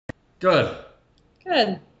Good.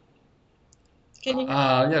 Good. Can you hear?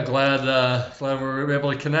 Yeah, glad we were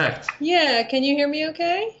able to connect. Yeah, can you hear me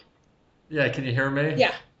okay? Yeah, can you hear me?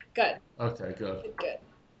 Yeah, good. Okay, good. Good, good.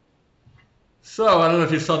 So I don't know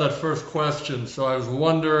if you saw that first question. So I was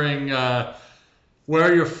wondering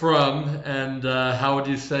where you're from and how would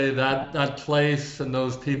you say that place and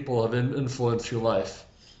those people have influenced your life?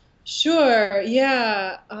 Sure.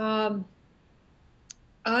 Yeah.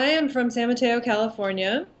 I am from San Mateo,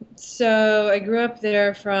 California. So I grew up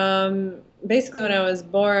there from basically when I was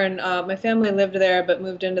born. My family lived there, but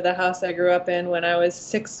moved into the house I grew up in when I was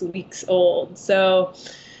 6 weeks old. So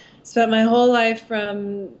spent my whole life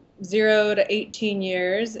from 0 to 18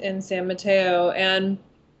 years in San Mateo. And,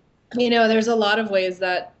 there's a lot of ways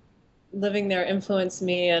that living there influenced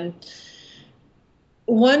me. And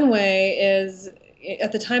one way is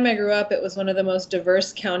at the time I grew up, it was one of the most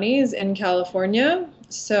diverse counties in California.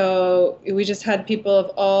 So we just had people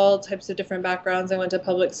of all types of different backgrounds. I went to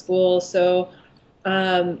public school. So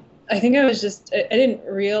um, I think I didn't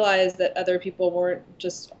realize that other people weren't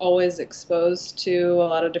just always exposed to a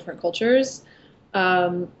lot of different cultures.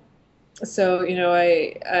 Um,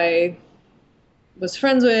 I was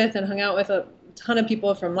friends with and hung out with a ton of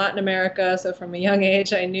people from Latin America. So from a young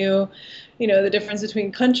age, I knew, the difference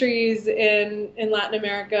between countries in Latin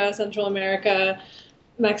America, Central America,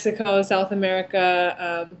 Mexico, South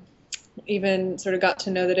America. Even sort of got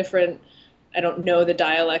to know the different. I don't know the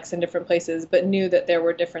dialects in different places, but knew that there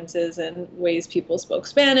were differences in ways people spoke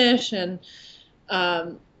Spanish, and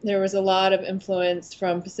there was a lot of influence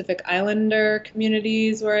from Pacific Islander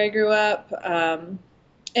communities where I grew up.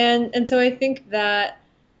 And so I think that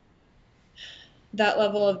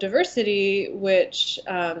level of diversity, which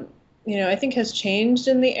I think has changed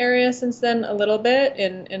in the area since then a little bit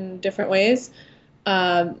in different ways.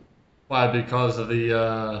 Um, Why? Because of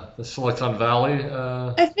the Silicon Valley?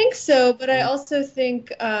 I think so, but I also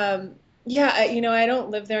think, yeah, I don't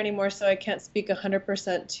live there anymore, so I can't speak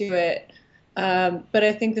 100% to it. But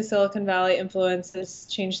I think the Silicon Valley influence has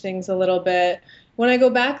changed things a little bit. When I go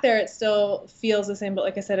back there, it still feels the same, but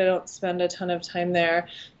like I said, I don't spend a ton of time there.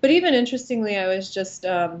 But even interestingly, I was just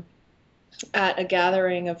at a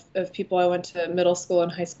gathering of people I went to middle school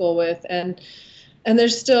and high school with, and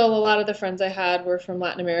there's still a lot of the friends I had were from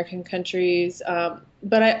Latin American countries.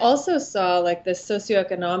 But I also saw like this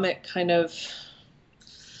socioeconomic kind of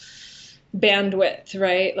bandwidth,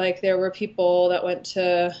 right? Like there were people that went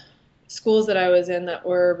to schools that I was in that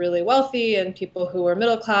were really wealthy and people who were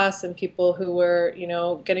middle class and people who were,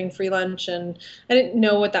 getting free lunch. And I didn't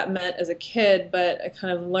know what that meant as a kid, but I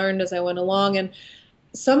kind of learned as I went along. And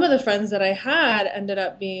some of the friends that I had ended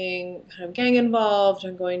up being kind of gang involved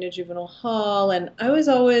and going to juvenile hall. And I was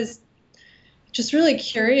always just really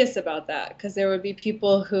curious about that because there would be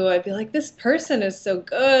people who I'd be like, this person is so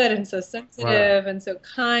good and so Right. sensitive and so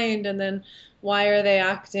kind. And then why are they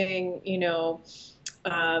acting,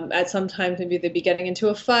 at some times maybe they'd be getting into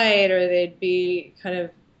a fight or they'd be kind of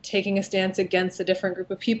taking a stance against a different group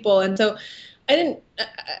of people. And so I didn't,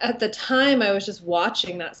 at the time, I was just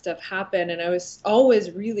watching that stuff happen and I was always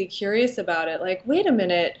really curious about it. Like, wait a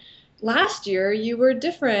minute, last year you were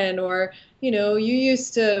different, or, you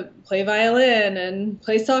used to play violin and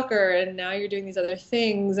play soccer and now you're doing these other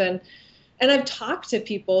things. And I've talked to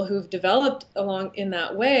people who've developed along in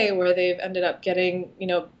that way where they've ended up getting,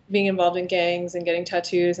 being involved in gangs and getting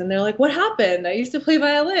tattoos. And they're like, what happened? I used to play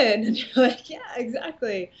violin. And you're like, yeah,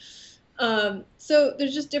 exactly. So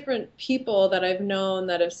there's just different people that I've known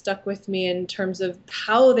that have stuck with me in terms of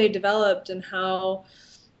how they developed and how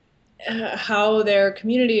their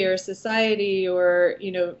community or society or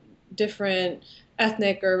different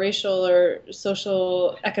ethnic or racial or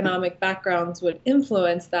social economic backgrounds would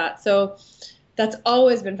influence that. So that's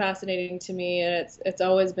always been fascinating to me, and it's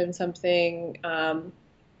always been something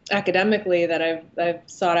academically that I've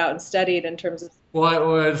sought out and studied in terms of. Well,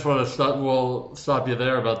 I just want to stop. We'll stop you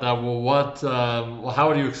there about that. Well, how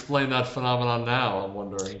would you explain that phenomenon now? I'm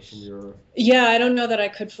wondering from your. Yeah, I don't know that I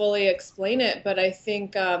could fully explain it, but I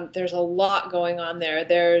think there's a lot going on there.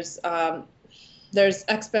 There's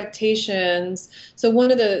expectations. So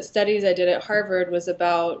one of the studies I did at Harvard was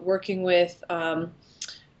about working with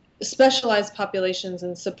specialized populations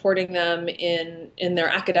and supporting them in their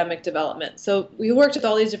academic development. So we worked with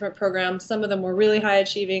all these different programs. Some of them were really high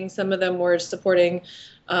achieving. Some of them were supporting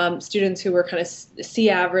students who were kind of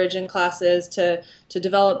C average in classes to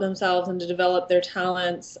develop themselves and to develop their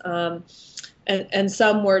talents. And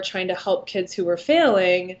some were trying to help kids who were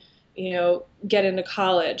failing get into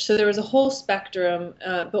college. So there was a whole spectrum.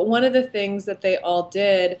 But one of the things that they all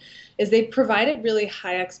did is they provided really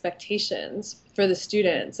high expectations for the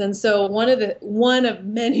students. And so one of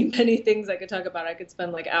many, many things I could talk about, I could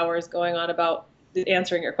spend like hours going on about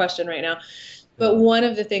answering your question right now. But one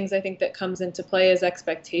of the things I think that comes into play is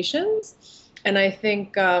expectations. And I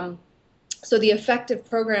think so the effective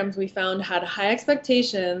programs we found had high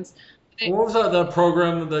expectations. What was that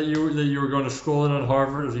program that you were going to school in at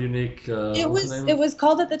Harvard? It was unique. It What's the was name it of was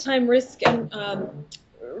called at the time risk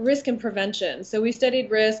and prevention. So we studied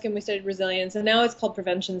risk and we studied resilience, and now it's called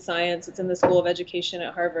prevention science. It's in the School of Education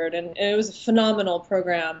at Harvard, and it was a phenomenal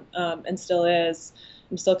program, and still is.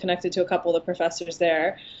 I'm still connected to a couple of the professors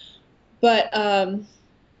there. But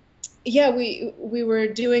yeah, we were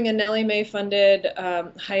doing a Nellie Mae funded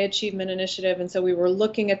high achievement initiative, and so we were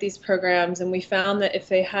looking at these programs, and we found that if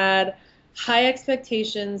they had high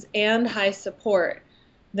expectations and high support,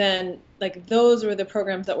 then like those were the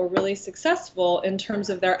programs that were really successful in terms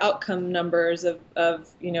of their outcome numbers of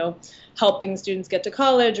helping students get to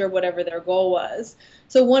college or whatever their goal was.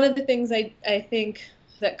 So one of the things I think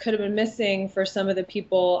that could have been missing for some of the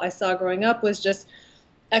people I saw growing up was just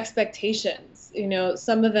expectations.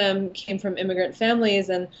 Some of them came from immigrant families,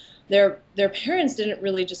 and their parents didn't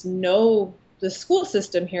really just know the school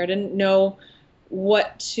system here, didn't know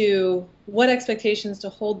what expectations to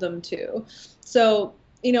hold them to. So,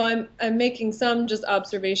 I'm making some just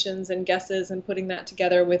observations and guesses and putting that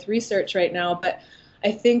together with research right now. But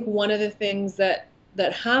I think one of the things that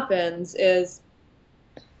happens is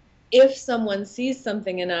if someone sees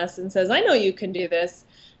something in us and says, I know you can do this,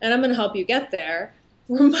 and I'm going to help you get there,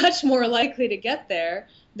 we're much more likely to get there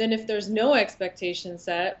than if there's no expectation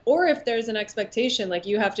set, or if there's an expectation like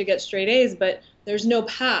you have to get straight A's, but there's no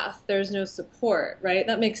path, there's no support, right?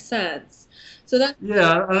 That makes sense. So that, Yeah,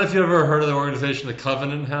 I don't know if you ever heard of the organization, the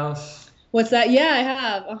Covenant House. what's that? Yeah, I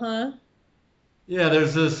have. Uh-huh. Yeah,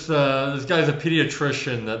 there's this guy's a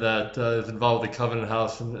pediatrician that is involved with the Covenant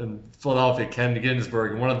House in Philadelphia, Ken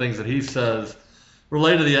Ginsberg, and one of the things that he says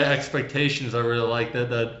related to the expectations I really like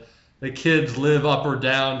that the kids live up or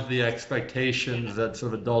down to the expectations that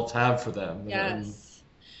sort of adults have for them. Yes.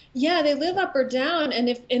 Yeah, they live up or down, and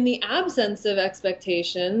if in the absence of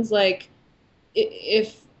expectations, like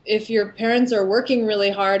if your parents are working really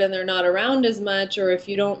hard and they're not around as much, or if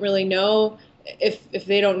you don't really know if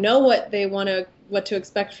they don't know what to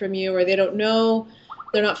expect from you, or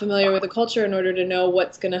they're not familiar with the culture in order to know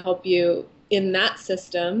what's going to help you in that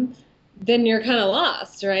system, then you're kind of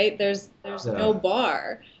lost, right? There's no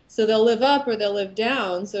bar. So they'll live up or they'll live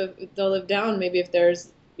down. So they'll live down maybe if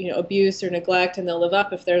there's abuse or neglect, and they'll live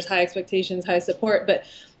up if there's high expectations, high support. But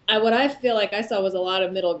what I feel like I saw was a lot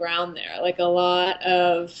of middle ground there, like a lot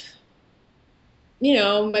of,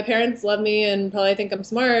 my parents love me and probably think I'm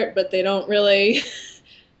smart, but they don't really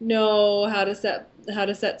know how to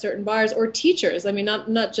set certain bars. Or teachers. I mean,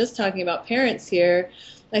 not just talking about parents here.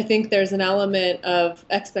 I think there's an element of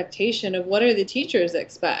expectation of what do the teachers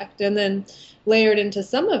expect, and then layered into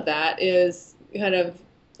some of that is kind of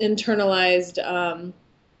internalized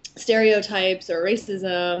stereotypes or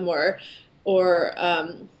racism or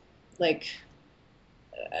like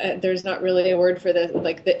there's not really a word for this,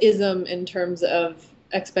 like the ism in terms of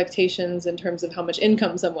expectations in terms of how much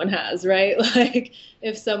income someone has, right? Like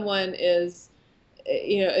if someone is,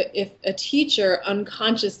 if a teacher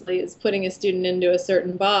unconsciously is putting a student into a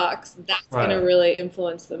certain box, that's Right. going to really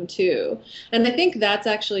influence them too. And I think that's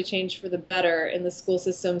actually changed for the better in the school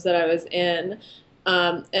systems that I was in.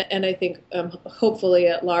 And I think hopefully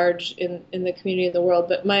at large in the community of the world.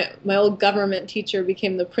 But my old government teacher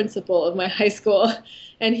became the principal of my high school.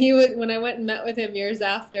 And he would, when I went and met with him years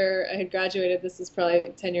after I had graduated, this is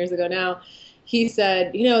probably 10 years ago now, he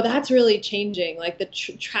said, that's really changing, like the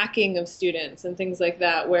tracking of students and things like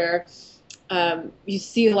that, where you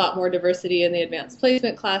see a lot more diversity in the advanced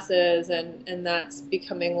placement classes, and that's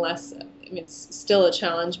becoming less, I mean, it's still a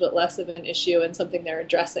challenge, but less of an issue and something they're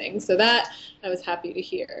addressing. So that I was happy to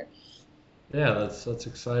hear. Yeah, that's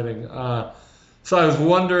exciting. So I was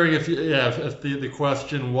wondering if the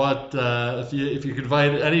question, what if you could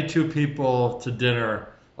invite any two people to dinner,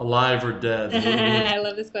 alive or dead? I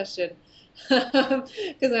love this question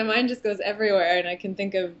because my mind just goes everywhere, and I can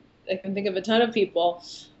think of a ton of people.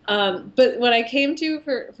 But what I came to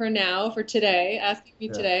for today, asking me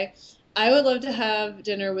Yeah. today, I would love to have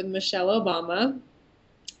dinner with Michelle Obama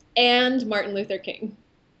and Martin Luther King.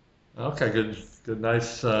 Okay, good,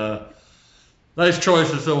 nice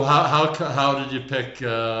choices. So how did you pick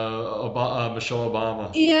Michelle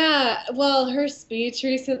Obama? Yeah, well, her speech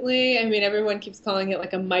recently, I mean, everyone keeps calling it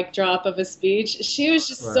like a mic drop of a speech. She was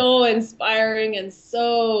just Right. so inspiring and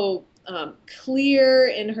so clear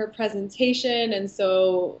in her presentation and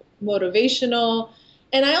so motivational.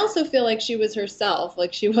 And I also feel like she was herself,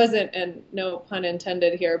 like she wasn't, and no pun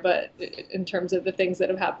intended here, but in terms of the things that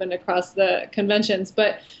have happened across the conventions,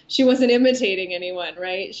 but she wasn't imitating anyone,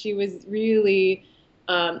 right? She was really,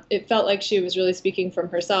 it felt like she was really speaking from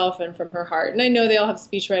herself and from her heart. And I know they all have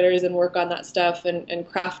speechwriters and work on that stuff and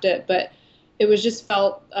craft it, but it was just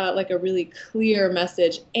felt like a really clear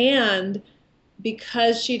message. And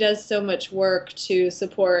because she does so much work to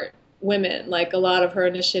support women, like a lot of her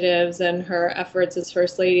initiatives and her efforts as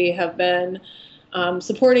First Lady have been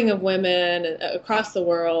supporting of women across the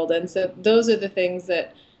world. And so those are the things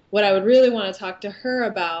that what I would really want to talk to her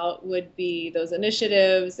about would be those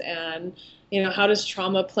initiatives and, you know, how does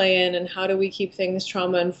trauma play in and how do we keep things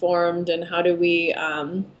trauma informed and how do we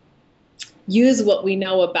use what we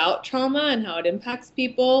know about trauma and how it impacts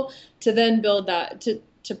people to then build that, to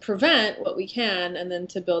prevent what we can and then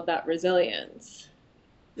to build that resilience.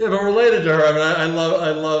 Yeah, but related to her, I mean,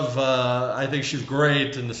 I think she's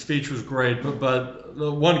great, and the speech was great. But the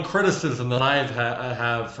one criticism that I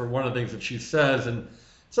have for one of the things that she says, and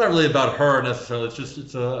it's not really about her necessarily.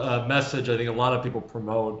 It's a message I think a lot of people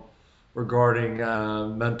promote regarding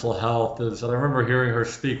mental health. Is that I remember hearing her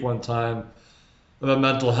speak one time about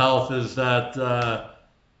mental health. Is that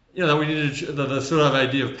you know that we need to the sort of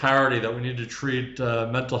idea of parity that we need to treat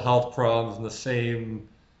mental health problems in the same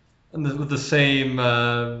with the same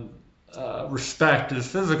respect as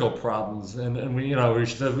physical problems. And we, you know, we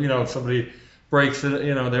said, you know, if somebody breaks it,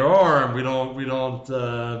 you know, their arm,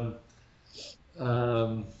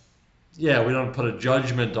 yeah, we don't put a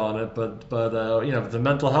judgment on it, but you know, if it's a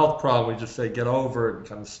mental health problem, we just say get over it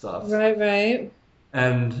kind of stuff. Right, right.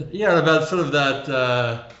 And yeah, about sort of that,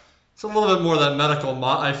 it's a little bit more that medical.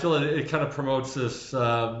 I feel it kind of promotes this.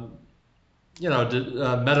 You know,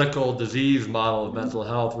 medical disease model of mental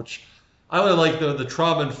health, which I really like the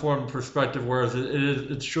trauma-informed perspective, whereas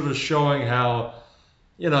it's sort of showing how,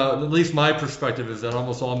 you know, at least my perspective is that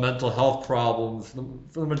almost all mental health problems,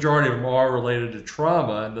 for the majority of them, are related to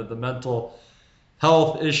trauma, and that the mental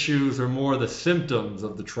health issues are more the symptoms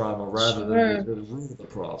of the trauma rather than the root of the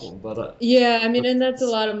problem. Yeah, I mean, and that's a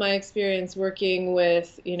lot of my experience working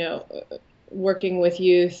with, you know, working with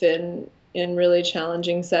youth and in really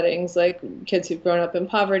challenging settings, like kids who've grown up in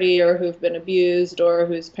poverty or who've been abused or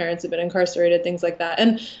whose parents have been incarcerated, things like that.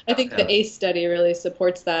 And I think the ACE study really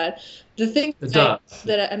supports that. The thing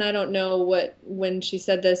and I don't know when she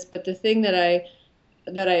said this, but the thing that I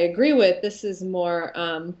agree with, this is more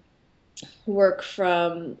work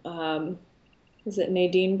from is it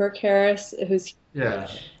Nadine Burke Harris, who's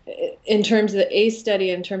in terms of the ACE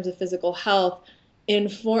study, in terms of physical health,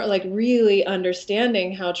 like really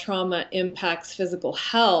understanding how trauma impacts physical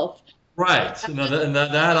health. Right. No,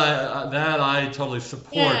 that I totally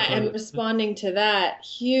support. Yeah, and responding to that,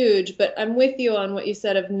 huge. But I'm with you on what you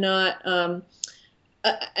said of not.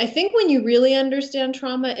 I think when you really understand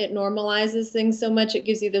trauma, it normalizes things so much. It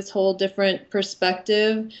gives you this whole different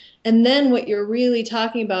perspective. And then what you're really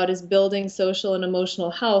talking about is building social and emotional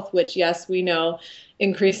health, which, yes, we know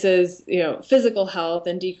increases, you know, physical health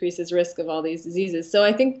and decreases risk of all these diseases. So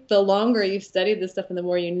I think the longer you've studied this stuff and the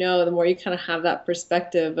more you know, the more you kind of have that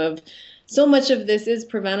perspective of so much of this is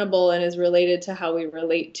preventable and is related to how we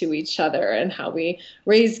relate to each other and how we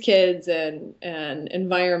raise kids and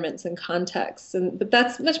environments and contexts. But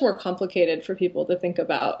that's much more complicated for people to think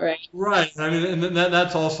about, right? Right. I mean, and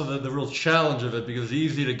that's also the real challenge of it, because it's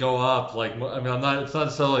easy to go up. Like, I mean, it's not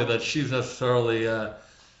necessarily that she's necessarily, yeah,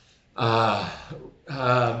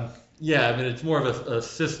 I mean, it's more of a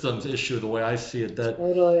systems issue, the way I see it, that,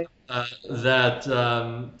 totally.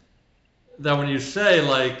 That when you say,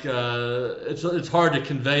 like, it's hard to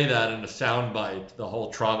convey that in a soundbite, the whole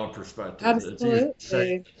trauma perspective. Absolutely.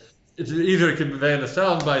 It's easier to convey in a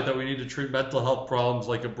soundbite that we need to treat mental health problems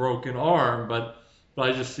like a broken arm, but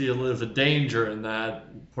I just see there's a danger in that,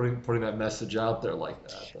 putting that message out there like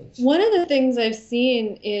that. One of the things I've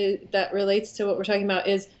seen is that relates to what we're talking about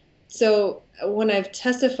is, so when I've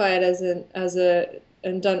testified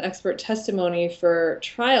and done expert testimony for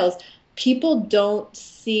trials, people don't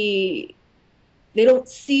see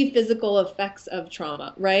physical effects of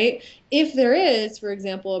trauma, right? If there is, for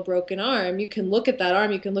example, a broken arm, you can look at that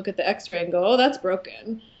arm, you can look at the x-ray and go, oh, that's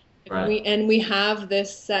broken. Right. And we have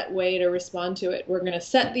this set way to respond to it. We're going to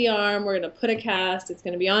set the arm, we're going to put a cast, it's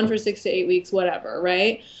going to be on for 6 to 8 weeks, whatever,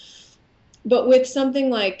 right? But with something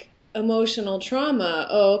like emotional trauma,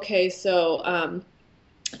 oh, okay, so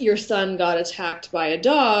your son got attacked by a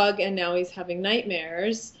dog and now he's having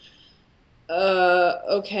nightmares.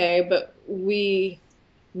 Okay, but we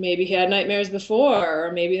maybe he had nightmares before,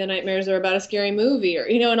 or maybe the nightmares are about a scary movie, or,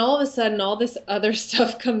 and all of a sudden, all this other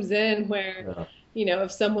stuff comes in where, Yeah.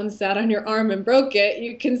 if someone sat on your arm and broke it,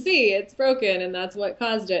 you can see it's broken and that's what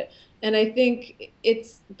caused it. And I think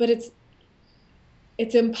it's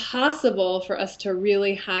impossible for us to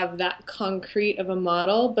really have that concrete of a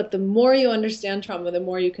model, but the more you understand trauma, the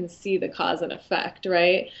more you can see the cause and effect,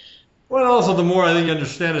 right? Well, also the more I think you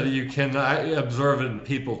understand it, you can observe it in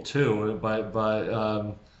people too.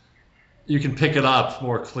 You can pick it up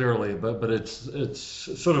more clearly, but it's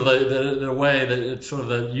sort of in a way that it's sort of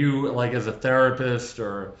that you, like, as a therapist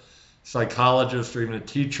or psychologist or even a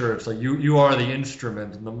teacher, it's like you are the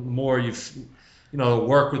instrument, and the more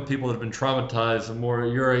work with people that have been traumatized, the more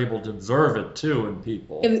you're able to observe it too in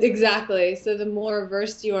people. Exactly. So the more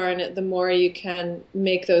versed you are in it, the more you can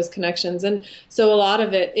make those connections. And so a lot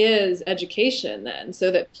of it is education then,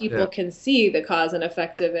 so that people Yeah. can see the cause and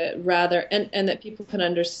effect of it rather, and that people can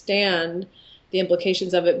understand the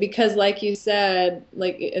implications of it. Because like you said,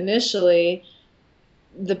 like initially,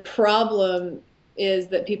 the problem is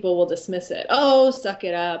that people will dismiss it. Oh, suck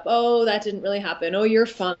it up. Oh, that didn't really happen. Oh, you're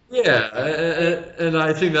fine. Yeah, and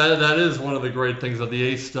I think that is one of the great things of the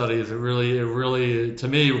ACE studies. It really, to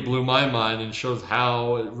me, blew my mind and shows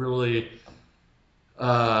how it really,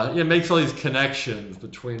 it makes all these connections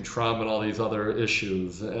between trauma and all these other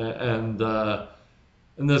issues. And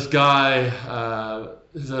this guy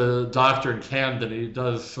is a doctor in Camden. He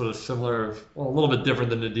does sort of similar, well, a little bit different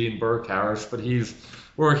than Nadine Burke Harris, but he's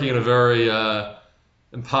working in a very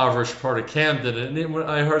impoverished part of Camden. And when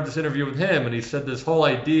I heard this interview with him, and he said this whole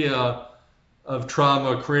idea of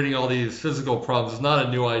trauma creating all these physical problems is not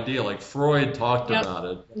a new idea. Like Freud talked Yep. about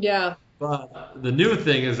it. Yeah. But the new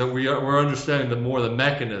thing is that we're understanding the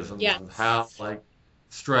mechanisms of Yes. how, like,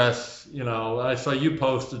 stress. I saw you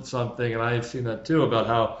posted something, and I had seen that too, about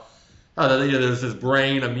how there's this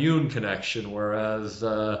brain immune connection, whereas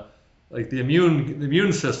like the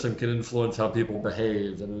immune system can influence how people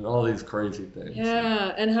behave and all these crazy things.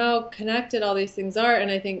 Yeah, and how connected all these things are.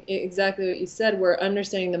 And I think exactly what you said, we're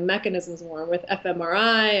understanding the mechanisms more with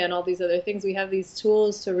fMRI and all these other things. We have these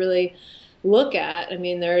tools to really look at. I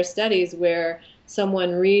mean, there are studies where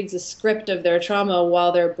someone reads a script of their trauma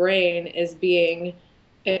while their brain is being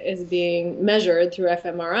measured through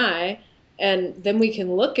fMRI. And then we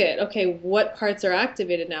can look at, okay, what parts are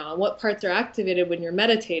activated now and what parts are activated when you're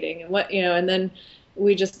meditating and and then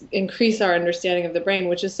we just increase our understanding of the brain,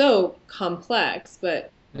 which is so complex, but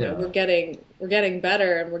Yeah. we're getting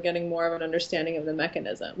better and we're getting more of an understanding of the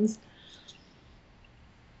mechanisms.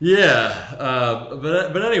 Yeah,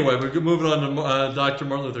 but anyway, we're moving on to Dr.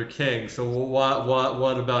 Martin Luther King. So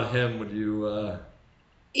what about him would you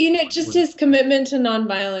Just would his commitment to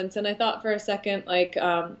nonviolence. And I thought for a second, like,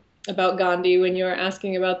 about Gandhi when you were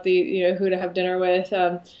asking about the, who to have dinner with.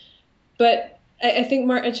 But I think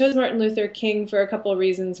I chose Martin Luther King for a couple of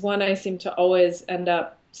reasons. One, I seem to always end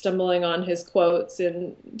up stumbling on his quotes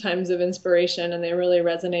in times of inspiration, and they really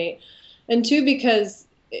resonate. And two, because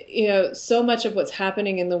so much of what's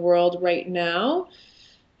happening in the world right now,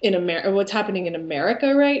 in America, what's happening in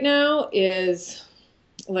America right now is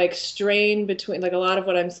like strain between, like, a lot of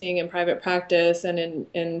what I'm seeing in private practice and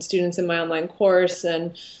in students in my online course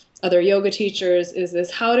and other yoga teachers is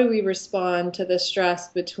this: how do we respond to the stress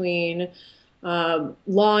between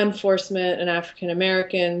law enforcement and African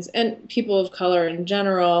Americans and people of color in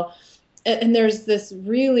general? And there's this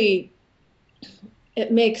really,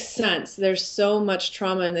 it makes sense. There's so much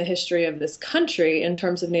trauma in the history of this country in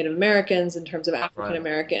terms of Native Americans, in terms of African right?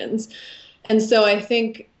 Americans. And so I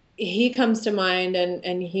think he comes to mind, and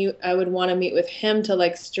I would want to meet with him to,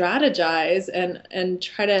 like, strategize and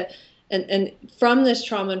try to, and from this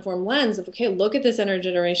trauma informed lens of, okay, look at this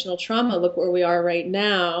intergenerational trauma, look where we are right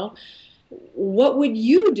now. What would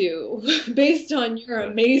you do based on your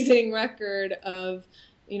amazing record of,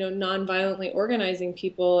 nonviolently organizing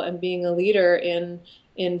people and being a leader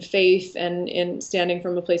in faith and in standing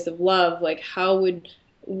from a place of love? Like,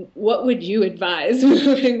 what would you advise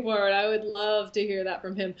moving forward? I would love to hear that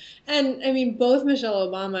from him. And I mean, both Michelle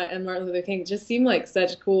Obama and Martin Luther King just seem like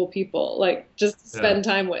such cool people, like, just to Yeah. spend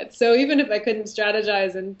time with. So even if I couldn't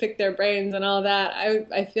strategize and pick their brains and all that,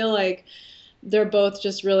 I feel like they're both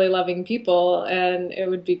just really loving people, and it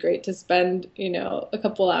would be great to spend, a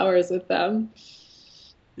couple hours with them.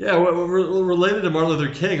 Yeah, related to Martin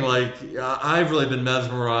Luther King, like, I've really been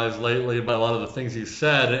mesmerized lately by a lot of the things he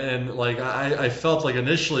said, and like I felt like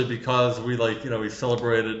initially, because we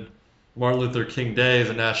celebrated Martin Luther King Day as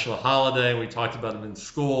a national holiday, and we talked about him in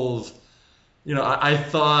schools. I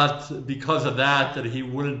thought because of that he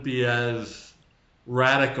wouldn't be as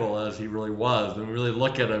radical as he really was. When we really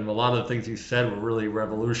look at him, a lot of the things he said were really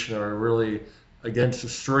revolutionary, really against the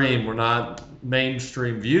stream, were not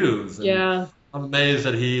mainstream views. And Yeah. I'm amazed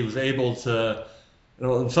that he was able to,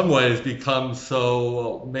 in some ways, become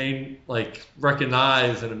so like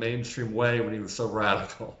recognized in a mainstream way when he was so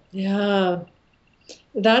radical. Yeah.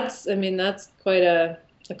 I mean, that's quite a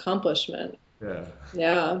accomplishment. Yeah.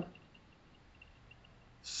 Yeah.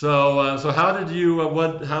 So how did you,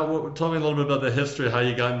 tell me a little bit about the history of how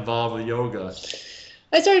you got involved with yoga.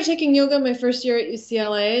 I started taking yoga my first year at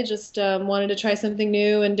UCLA. Just wanted to try something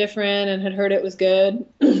new and different, and had heard it was good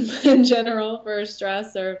in general for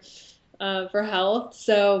stress or for health.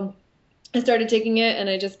 So I started taking it, and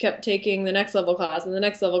I just kept taking the next level class and the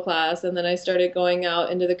next level class, and then I started going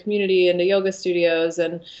out into the community, into yoga studios,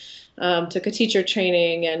 and took a teacher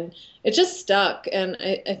training, and it just stuck. And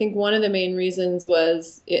I think one of the main reasons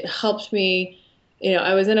was it helped me.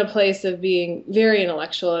 I was in a place of being very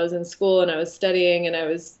intellectual. I was in school and I was studying and I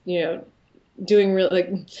was, doing really like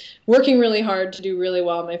working really hard to do really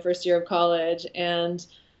well my first year of college. And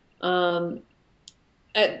um,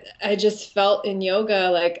 I just felt in yoga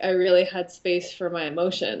like I really had space for my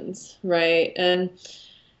emotions, right?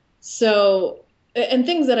 So, and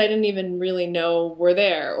things that I didn't even really know were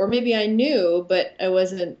there, or maybe I knew, but I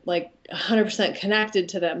wasn't like 100% connected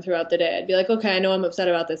to them throughout the day. I'd be like, okay, I know I'm upset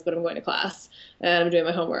about this, but I'm going to class and I'm doing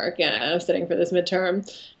my homework and I'm studying for this midterm.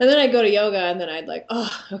 And then I'd go to yoga and then I'd like,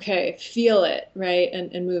 oh, okay, feel it, right?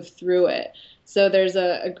 And move through it. So there's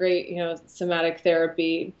a great, somatic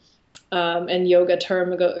therapy and yoga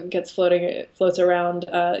term floats around.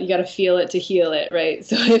 You got to feel it to heal it, right?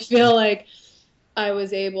 So I feel like I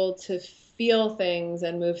was able to feel things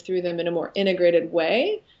and move through them in a more integrated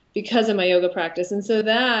way because of my yoga practice. And so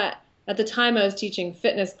that at the time I was teaching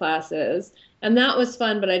fitness classes, and that was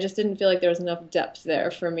fun, but I just didn't feel like there was enough depth there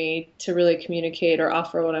for me to really communicate or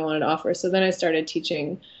offer what I wanted to offer. So then I started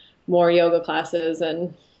teaching more yoga classes,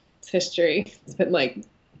 and it's history. It's been like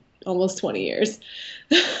almost 20 years.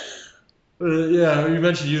 Yeah, you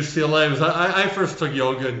mentioned UCLA. I first took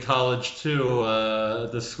yoga in college too,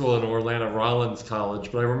 at this school in Orlando, Rollins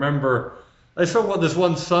College. But I remember I saw this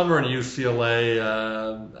one summer in UCLA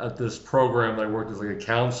at this program that I worked as like a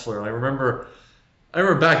counselor. And I remember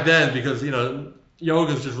back then because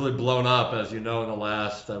yoga's just really blown up, as you know, in the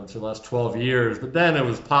last I would say last 12 years. But then it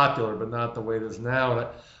was popular, but not the way it is now. And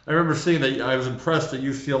I remember seeing that. I was impressed at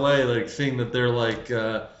UCLA, like seeing that they're like.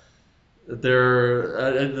 At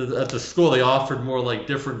the school they offered more like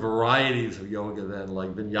different varieties of yoga than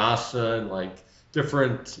like vinyasa and like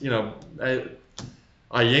different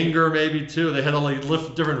Iyengar maybe too. They had all like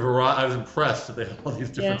different variety. I was impressed that they had all these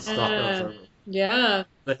different styles. Yeah.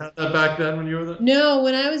 They had that back then when you were there? No,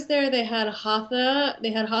 when I was there, they had hatha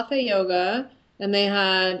yoga, and they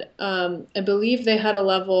had, I believe they had a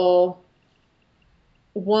level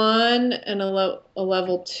one and a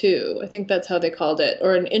level two. I think that's how they called it,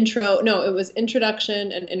 or an intro. No, it was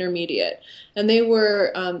introduction and intermediate, and they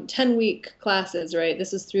were 10-week classes. Right,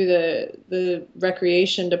 this is through the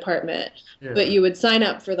recreation department, Yeah. but you would sign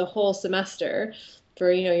up for the whole semester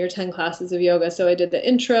for your 10 classes of yoga. So I did the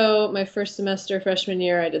intro my first semester freshman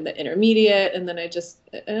year. I did the intermediate, and then I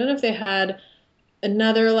don't know if they had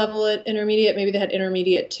another level at intermediate. Maybe they had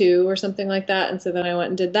intermediate two or something like that. And so then I went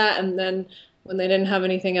and did that, and then when they didn't have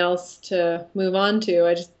anything else to move on to,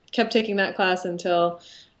 I just kept taking that class until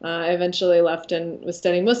I eventually left and was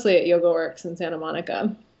studying mostly at Yoga Works in Santa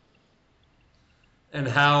Monica. And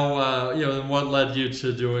how and what led you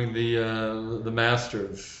to doing the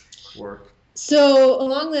master's work? So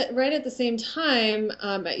right at the same time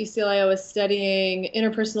at UCLA, I was studying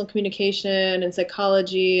interpersonal communication and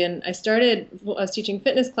psychology, and I was teaching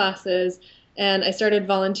fitness classes. And I started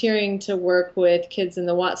volunteering to work with kids in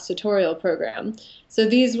the Watts tutorial program. So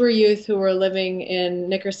these were youth who were living in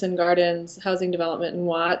Nickerson Gardens housing development in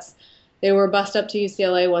Watts. They were bused up to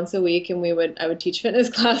UCLA once a week, and I would teach fitness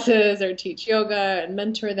classes or teach yoga and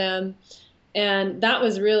mentor them. And that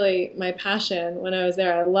was really my passion when I was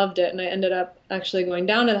there. I loved it, and I ended up actually going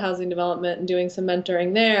down to the housing development and doing some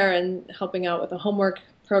mentoring there and helping out with a homework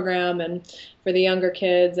program and for the younger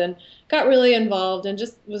kids, and got really involved and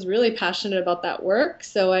just was really passionate about that work.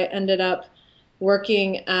 So I ended up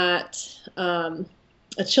working at a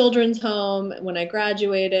children's home when I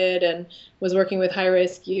graduated, and was working with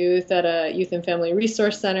high-risk youth at a youth and family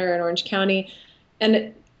resource center in Orange County.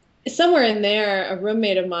 And somewhere in there, a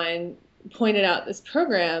roommate of mine pointed out this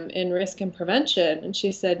program in risk and prevention, and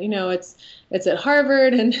she said, it's at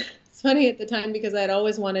Harvard. And it's funny at the time because I'd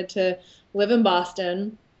always wanted to live in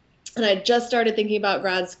Boston, and I just started thinking about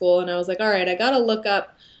grad school, and I was like, all right, I got to look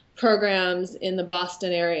up programs in the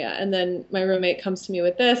Boston area. And then my roommate comes to me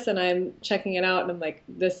with this, and I'm checking it out, and I'm like,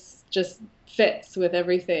 this just fits with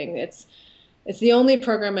everything. It's the only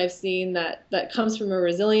program I've seen that comes from a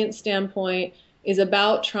resilience standpoint, is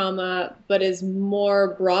about trauma, but is more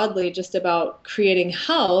broadly just about creating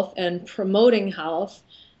health and promoting health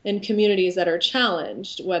in communities that are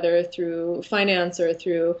challenged, whether through finance or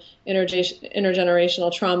through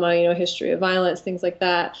intergenerational trauma, history of violence, things like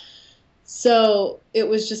that. So it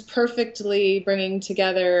was just perfectly bringing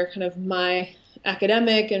together kind of my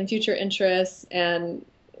academic and future interests and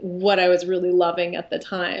what I was really loving at the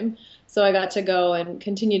time. So I got to go and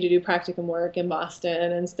continue to do practicum work in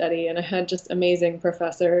Boston and study, and I had just amazing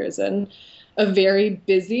professors and a very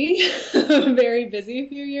busy, very busy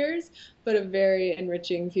few years, but a very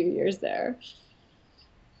enriching few years there.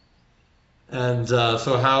 And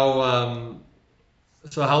so how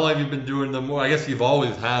long have you been doing the more? I guess you've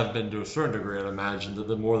always have been to a certain degree, I'd imagine,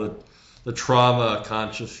 the more the trauma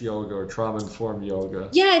conscious yoga or trauma informed yoga.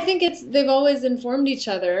 Yeah, I think they've always informed each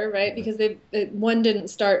other, right? Because one didn't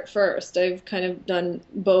start first. I've kind of done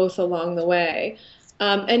both along the way.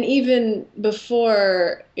 And even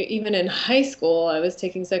before, even in high school, I was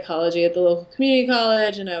taking psychology at the local community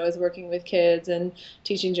college, and I was working with kids and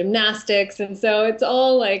teaching gymnastics. And so it's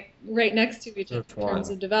all like right next to each other in terms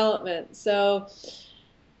of development. So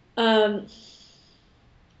um,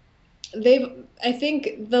 I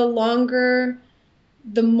think the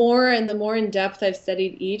more in depth I've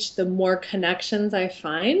studied each, the more connections I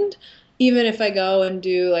find. Even if I go and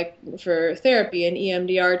do, like, for therapy, an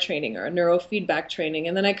EMDR training or a neurofeedback training,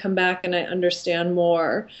 and then I come back and I understand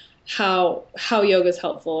more how yoga is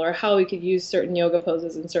helpful, or how we could use certain yoga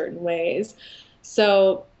poses in certain ways.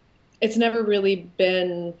 So it's never really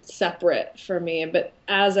been separate for me. But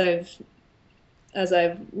as I've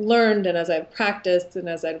learned, and as I've practiced, and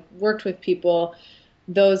as I've worked with people,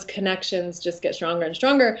 those connections just get stronger and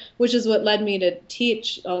stronger, which is what led me to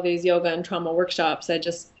teach all these yoga and trauma workshops. I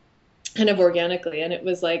just kind of organically, and it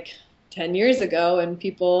was like 10 years ago, and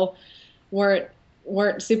people weren't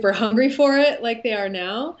super hungry for it like they are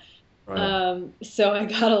now. Right. So I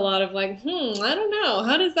got a lot of like, I don't know,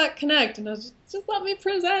 how does that connect? And I was just let me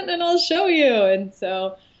present and I'll show you. And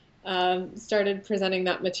so started presenting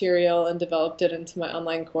that material and developed it into my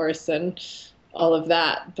online course and all of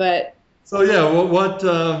that. But so yeah,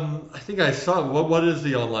 I think I saw what is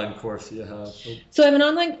the online course you have? So I have an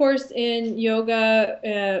online course in yoga.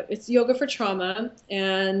 It's yoga for trauma,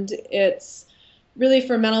 and it's really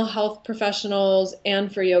for mental health professionals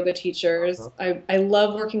and for yoga teachers. I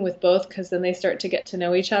love working with both, because then they start to get to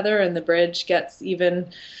know each other, and the bridge gets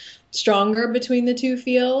even stronger between the two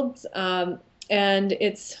fields. And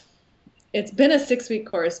it's been a 6-week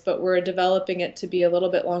course, but we're developing it to be a little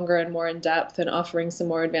bit longer and more in depth, and offering some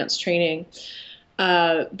more advanced training.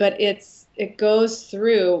 But it goes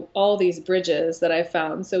through all these bridges that I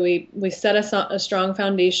found. So we set a strong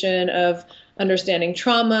foundation of understanding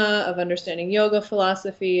trauma, of understanding yoga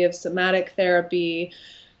philosophy, of somatic therapy.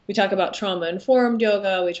 We talk about trauma-informed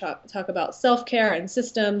yoga. We talk about self-care and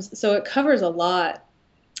systems. So it covers a lot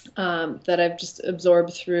that I've just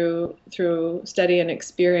absorbed through study and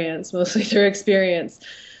experience, mostly through experience.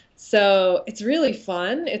 So it's really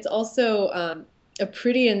fun. It's also a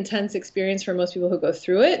pretty intense experience for most people who go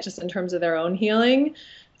through it, just in terms of their own healing.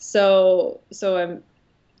 So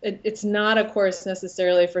it's not a course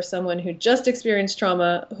necessarily for someone who just experienced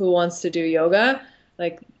trauma who wants to do yoga.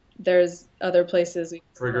 Like, there's other places we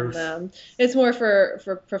can them. It's more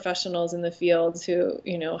for professionals in the fields who,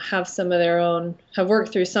 have some of their own, have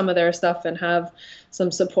worked through some of their stuff and have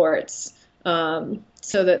some supports, so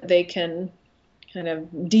that they can kind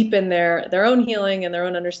of deepen their own healing and their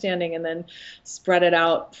own understanding, and then spread it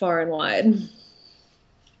out far and wide.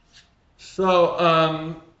 So,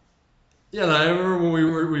 yeah, I remember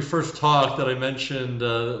when we first talked that I mentioned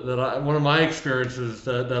one of my experiences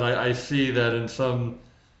that I see that in some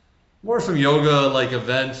yoga like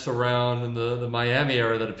events around in the Miami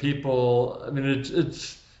area, that people, I mean,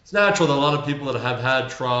 it's natural that a lot of people that have had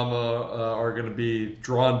trauma are going to be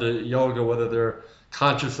drawn to yoga, whether they're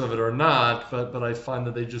conscious of it or not. But I find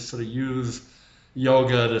that they just sort of use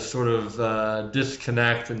yoga to sort of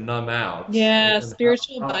disconnect and numb out. Yeah, and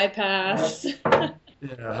spiritual bypass.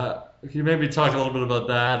 Yeah, can you maybe talk a little bit about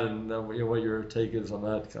that, and what your take is on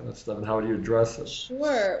that kind of stuff, and how do you address it?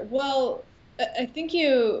 Sure. Well, I think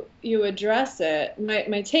you address it.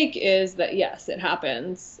 My take is that yes, it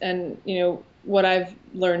happens, and what I've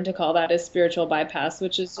learned to call that is spiritual bypass,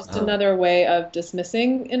 which is just another way of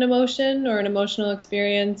dismissing an emotion or an emotional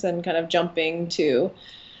experience and kind of jumping to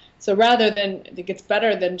So rather than, it gets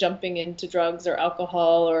better than jumping into drugs or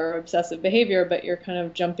alcohol or obsessive behavior, but you're kind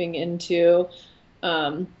of jumping into,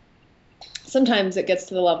 um, sometimes it gets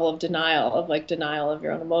to the level of denial, of like denial of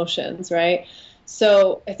your own emotions, right?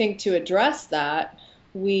 So I think to address that,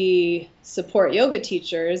 we support yoga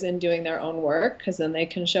teachers in doing their own work because then they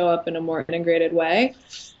can show up in a more integrated way.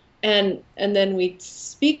 And then we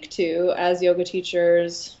speak to, as yoga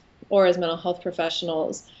teachers or as mental health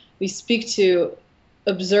professionals, we speak to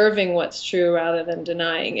observing what's true rather than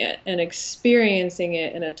denying it and experiencing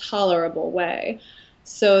it in a tolerable way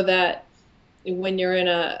so that when you're in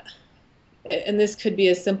a, and this could be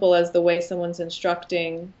as simple as the way someone's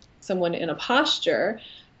instructing someone in a posture,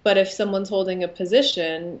 but if someone's holding a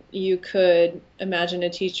position, you could imagine a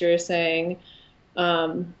teacher saying,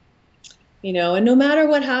 um, and no matter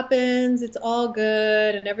what happens, it's all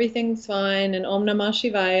good and everything's fine and Om Namah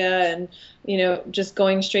Shivaya and, just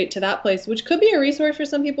going straight to that place, which could be a resource for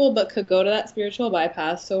some people, but could go to that spiritual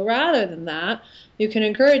bypass. So rather than that, you can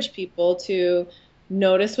encourage people to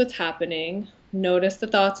notice what's happening, notice the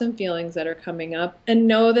thoughts and feelings that are coming up, and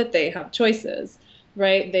know that they have choices,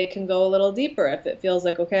 right? They can go a little deeper if it feels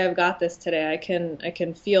like, okay, I've got this today. I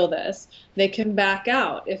can feel this. They can back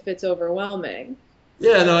out if it's overwhelming.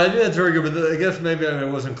 Yeah, no, I think that's very good. But I guess maybe I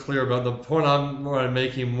wasn't clear about the point I'm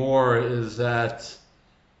making more is that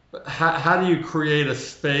how do you create a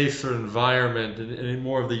space or environment in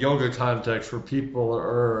more of the yoga context where people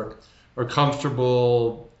are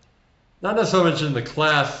comfortable, not necessarily in the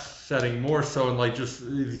class setting, more so in like just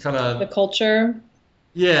kind The of, culture.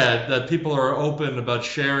 yeah, that people are open about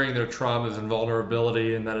sharing their traumas and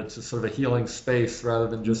vulnerability, and that it's a sort of a healing space rather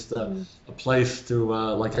than just a place to,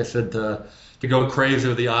 like I said, to go crazy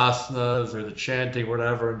with the asanas or the chanting,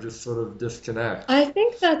 whatever, and just sort of disconnect. I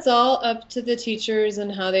think that's all up to the teachers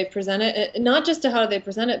and how they present it, not just to how they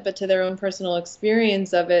present it, but to their own personal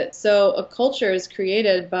experience of it. So a culture is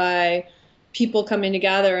created by people coming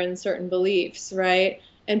together in certain beliefs, right?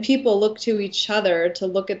 And people look to each other to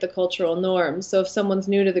look at the cultural norms. So if someone's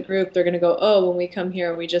new to the group, they're going to go, "Oh, when we come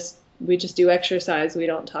here, we just do exercise. We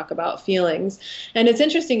don't talk about feelings." And it's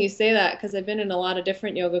interesting you say that because I've been in a lot of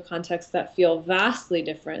different yoga contexts that feel vastly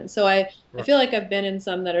different. So I feel like I've been in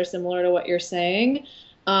some that are similar to what you're saying.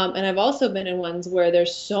 And I've also been in ones where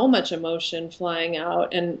there's so much emotion flying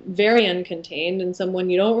out and very uncontained, and someone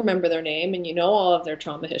you don't remember their name and you know all of their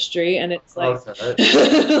trauma history, and it's like,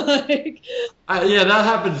 Okay. like, Yeah, that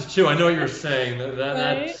happens too. I know what you're saying. right?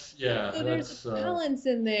 That's yeah. So there's That's a balance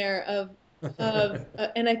in there of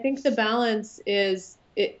and I think the balance is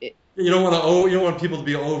you don't want people to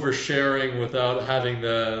be oversharing without having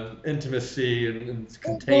the intimacy and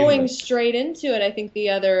going containment. straight into it. I think the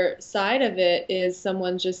other side of it is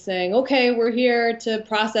someone just saying, okay, we're here to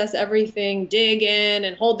process everything, dig in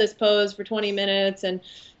and hold this pose for 20 minutes and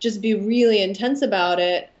just be really intense about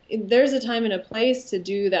it. There's a time and a place to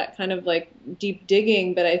do that kind of like deep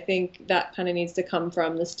digging, but I think that kind of needs to come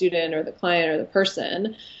from the student or the client or the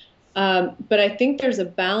person. But I think there's a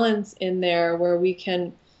balance in there where we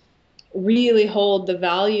can really hold the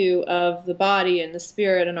value of the body and the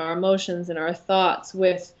spirit and our emotions and our thoughts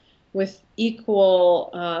with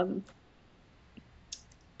equal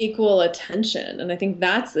attention. And I think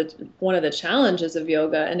that's one of the challenges of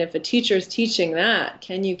yoga. And if a teacher's teaching that,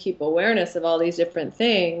 can you keep awareness of all these different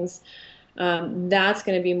things? That's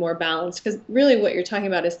going to be more balanced because really what you're talking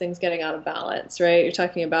about is things getting out of balance, right? You're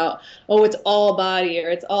talking about, oh, it's all body or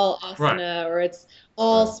it's all Right. asana or it's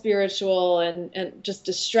all Right. spiritual and just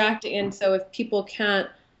distracting. And so if people can't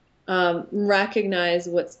recognize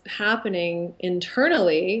what's happening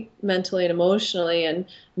internally, mentally and emotionally, and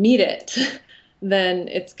meet it, then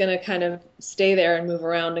it's going to kind of stay there and move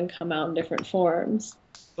around and come out in different forms.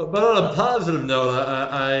 But on a positive note,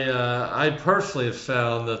 I personally have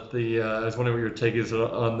found that I was wondering what your take is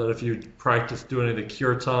on that if you practice doing any of the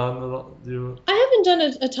kirtan, do. I haven't done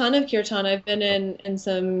a ton of kirtan. I've been in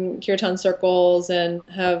some kirtan circles and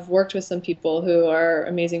have worked with some people who are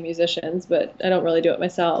amazing musicians, but I don't really do it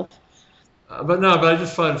myself. But no, but I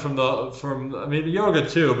just find I mean the yoga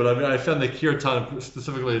too, but I mean I found the kirtan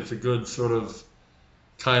specifically it's a good sort of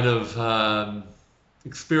kind of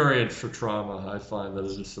experience for trauma. I find that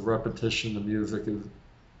it's just the repetition, the music is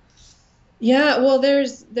Yeah, well,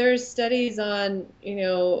 there's studies on,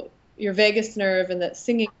 your vagus nerve and that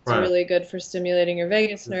singing is right. really good for stimulating your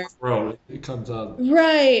vagus The nerve. throat it comes out.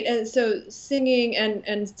 Right. And so singing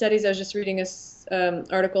and studies, I was just reading a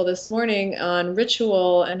article this morning on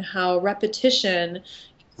ritual and how repetition,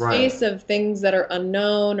 Right. face of things that are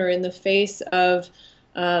unknown or in the face of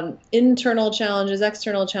internal challenges,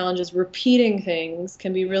 external challenges, repeating things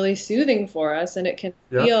can be really soothing for us, and it can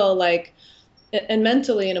Yeah. feel like and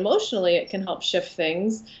mentally and emotionally it can help shift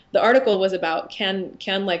things. The article was about can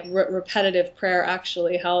like repetitive prayer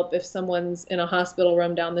actually help if someone's in a hospital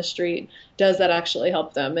room down the street, does that actually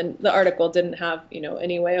help them? And the article didn't have,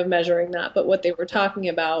 any way of measuring that, but what they were talking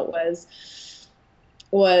about was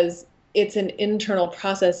it's an internal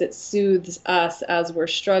process. It soothes us as we're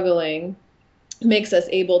struggling, makes us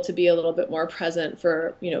able to be a little bit more present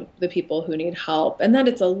for, the people who need help. And that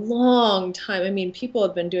it's a long time. I mean, people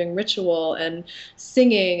have been doing ritual and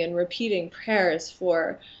singing and repeating prayers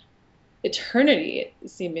for eternity,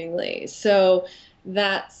 seemingly. So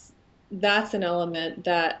that's an element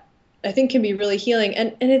that I think can be really healing.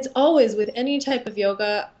 And it's always with any type of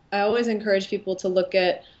yoga, I always encourage people to look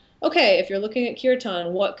at, okay, if you're looking at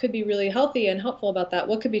kirtan, what could be really healthy and helpful about that?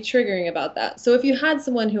 What could be triggering about that? So if you had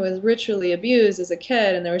someone who was ritually abused as a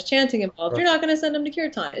kid and there was chanting involved, you're not going to send them to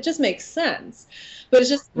kirtan. It just makes sense. But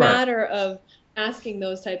it's just a matter of asking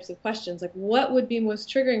those types of questions. Like, what would be most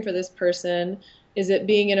triggering for this person? Is it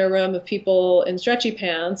being in a room of people in stretchy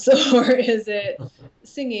pants, or is it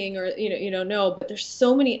singing, or no? But there's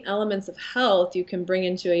so many elements of health you can bring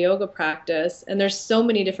into a yoga practice, and there's so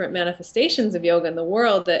many different manifestations of yoga in the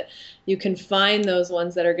world that you can find those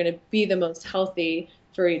ones that are going to be the most healthy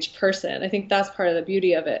for each person. I think that's part of the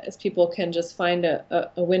beauty of it, is people can just find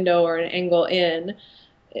a window or an angle in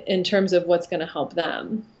terms of what's going to help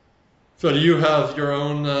them. So do you have your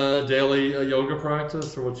own daily yoga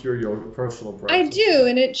practice, or what's your yoga personal I practice? do,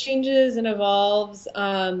 and it changes and evolves.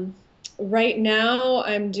 Right now,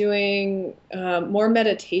 I'm doing more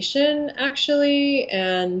meditation, actually,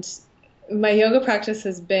 and my yoga practice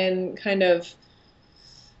has been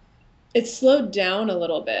it's slowed down a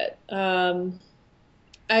little bit.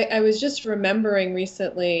 I was just remembering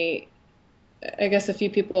recently, I guess a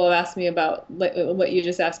few people have asked me about like what you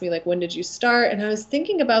just asked me, like when did you start? And I was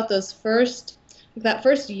thinking about that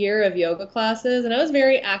first year of yoga classes, and I was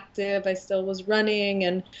very active. I still was running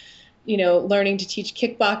and, learning to teach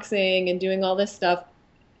kickboxing and doing all this stuff.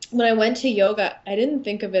 When I went to yoga, I didn't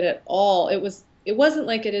think of it at all. It wasn't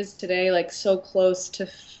like it is today, like so close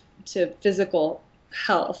to physical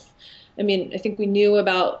health. I mean, I think we knew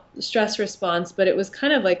about stress response, but it was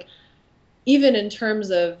kind of like, even in terms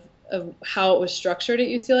of how it was structured at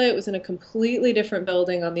UCLA, it was in a completely different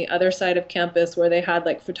building on the other side of campus where they had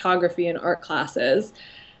like photography and art classes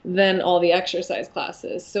than all the exercise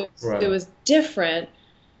classes. So it Right. was different.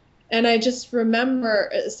 And I just remember,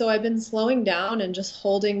 so I've been slowing down and just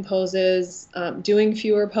holding poses, doing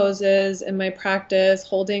fewer poses in my practice,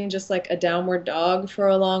 holding just like a downward dog for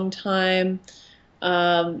a long time,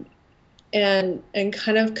 um, and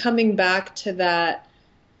kind of coming back to that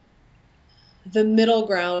the middle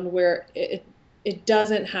ground where it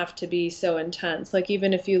doesn't have to be so intense. Like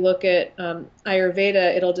even if you look at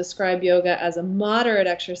Ayurveda, it'll describe yoga as a moderate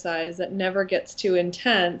exercise that never gets too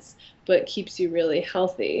intense, but keeps you really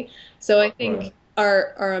healthy. So I Right. think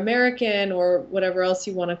our American, or whatever else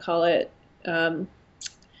you want to call it, um,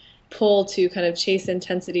 pull to kind of chase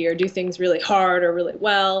intensity or do things really hard or really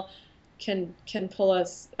well can pull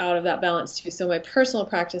us out of that balance too. So my personal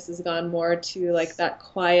practice has gone more to like that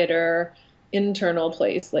quieter internal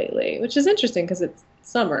place lately, which is interesting because it's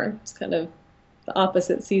summer. It's kind of the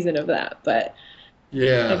opposite season of that, but I've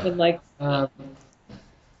Yeah. been like, Um,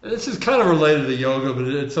 this is kind of related to yoga, but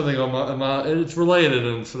it's something it's related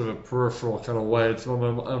in sort of a peripheral kind of way. It's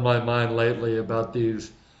on my mind lately about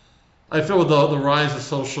these. I feel with the rise of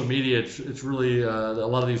social media, it's really a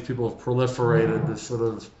lot of these people have proliferated this sort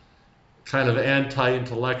of kind of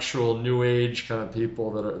anti-intellectual new age kind of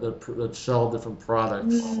people that sell different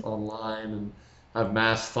products mm, online and have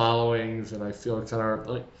mass followings, and I feel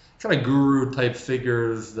kind of guru type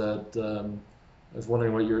figures that I was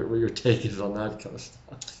wondering what your take is on that kind of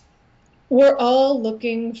stuff. we're all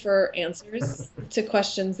looking for answers to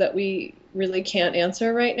questions that we really can't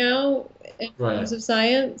answer right now in terms Right, of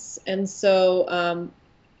science. And so,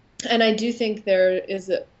 and I do think there's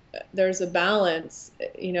a balance.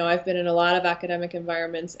 I've been in a lot of academic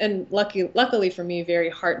environments, and luckily for me, very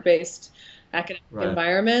heart-based academic right,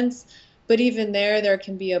 environments. But even there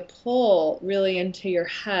can be a pull really into your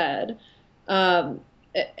head. Um,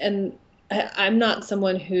 and I'm not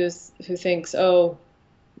someone who thinks, oh,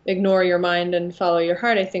 ignore your mind and follow your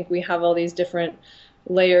heart. I think we have all these different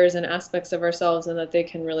layers and aspects of ourselves, and that they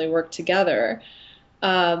can really work together.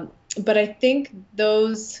 But I think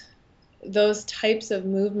those types of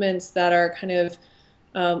movements that are kind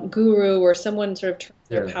of guru, or someone sort of turns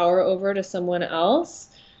their yeah, power over to someone else,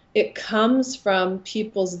 it comes from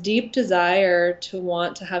people's deep desire to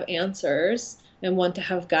want to have answers and want to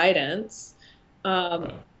have guidance. Um,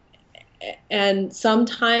 right, and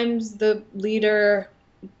sometimes the leader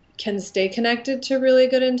can stay connected to really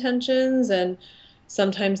good intentions, and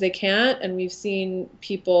sometimes they can't. And we've seen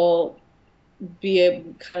people be a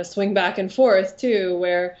kind of swing back and forth too,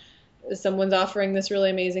 where someone's offering this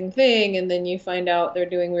really amazing thing, and then you find out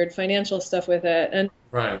they're doing weird financial stuff with it. And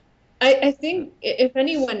Right. I think if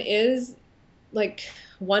anyone is like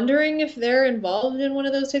wondering if they're involved in one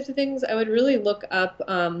of those types of things, I would really look up.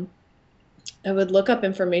 I would look up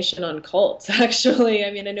information on cults, actually.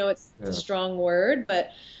 I mean, I know it's a Yeah. strong word,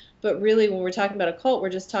 but really when we're talking about a cult, we're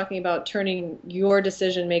just talking about turning your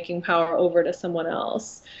decision-making power over to someone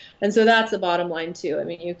else. And so that's the bottom line too. I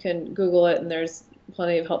mean, you can Google it and there's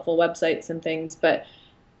plenty of helpful websites and things, but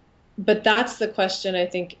that's the question I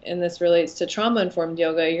think, and this relates to trauma-informed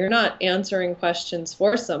yoga. You're not answering questions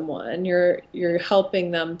for someone. You're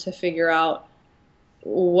helping them to figure out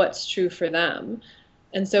what's true for them.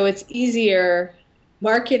 And so it's easier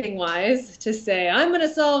marketing wise to say, I'm going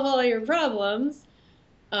to solve all your problems,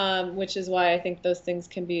 which is why I think those things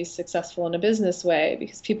can be successful in a business way,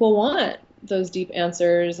 because people want those deep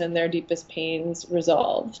answers and their deepest pains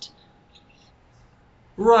resolved.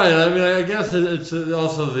 Right. I mean, I guess it's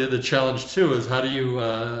also the challenge too is how do you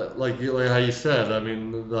like how you said. I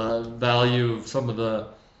mean, the value of some of the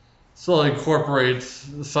still incorporates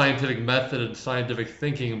the scientific method and scientific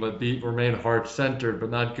thinking, but remain heart centered, but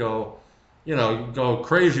not go, go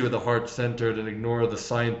crazy with the heart centered and ignore the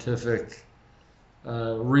scientific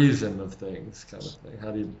reason of things, kind of thing.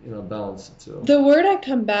 How do you balance the two? The word I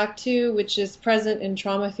come back to, which is present in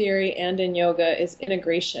trauma theory and in yoga, is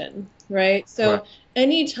integration, right? Right. So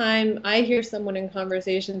anytime I hear someone in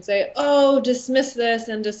conversation say, oh, dismiss this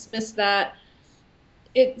and dismiss that,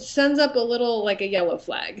 it sends up a little like a yellow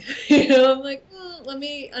flag. I'm like, let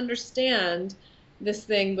me understand this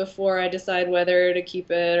thing before I decide whether to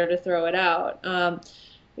keep it or to throw it out.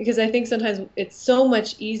 Because I think sometimes it's so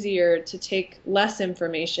much easier to take less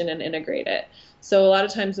information and integrate it. So a lot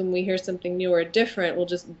of times when we hear something new or different, we'll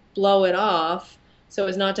just blow it off so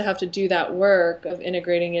as not to have to do that work of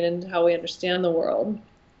integrating it into how we understand the world.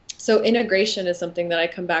 So integration is something that I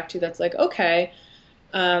come back to that's like, okay,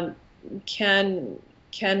 um, can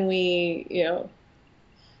can we,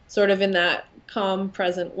 sort of in that calm,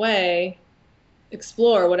 present way,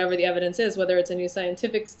 explore whatever the evidence is, whether it's a new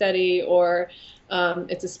scientific study or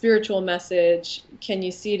it's a spiritual message. Can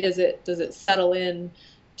you see, does it settle in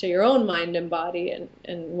to your own mind and body,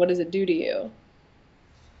 and what does it do to you?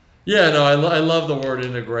 Yeah, no, I love the word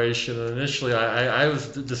integration. And initially, I was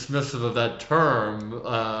dismissive of that term.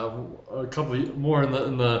 A couple more in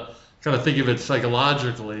the kind of think of it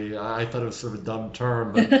psychologically. I thought it was sort of a dumb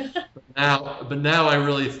term, but now I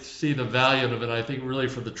really see the value of it. And I think really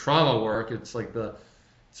for the trauma work, it's like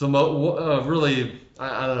really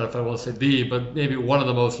I don't know if I want to say but maybe one of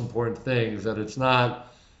the most important things that it's not.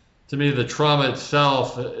 To me, the trauma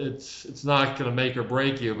itself, it's not going to make or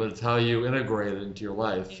break you, but it's how you integrate it into your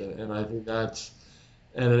life. And I think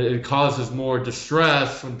and it causes more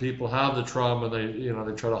distress when people have the trauma.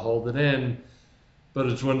 They try to hold it in, but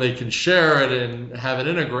it's when they can share it and have it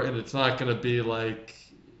integrated. It's not going to be like,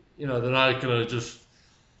 they're not going to just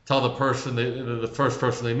tell the person the first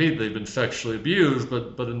person they meet they've been sexually abused,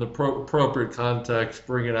 but in the appropriate context,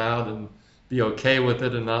 bring it out and be okay with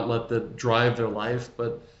it and not let that drive their life.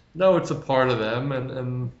 But no, it's a part of them,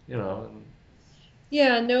 and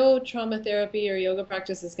Yeah, no trauma therapy or yoga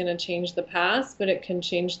practice is going to change the past, but it can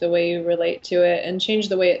change the way you relate to it and change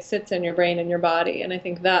the way it sits in your brain and your body. And I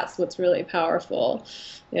think that's what's really powerful.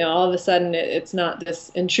 All of a sudden it's not this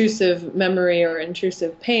intrusive memory or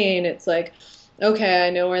intrusive pain. It's like, okay, I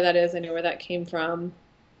know where that is. I know where that came from.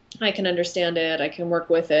 I can understand it. I can work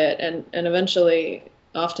with it and eventually,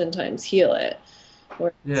 oftentimes, heal it.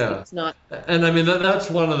 Or yeah. it's not. And I mean that's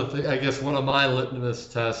one of the I guess one of my litmus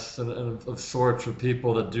tests and of sorts for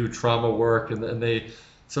people that do trauma work and they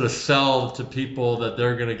sort of sell to people that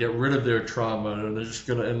they're going to get rid of their trauma and they're just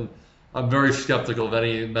going to. And I'm very skeptical of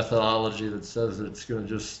any methodology that says that it's going to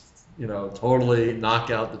just totally knock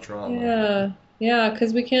out the trauma. Yeah, yeah,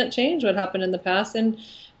 because we can't change what happened in the past, and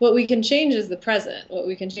what we can change is the present. What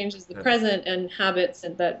we can change is the Yeah. present and habits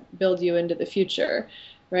that build you into the future,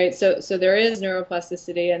 right? So there is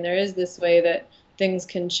neuroplasticity, and there is this way that things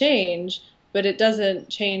can change, but it doesn't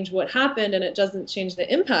change what happened, and it doesn't change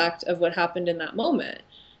the impact of what happened in that moment,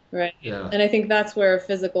 right? Yeah. And I think that's where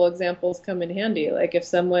physical examples come in handy. Like if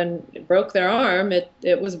someone broke their arm,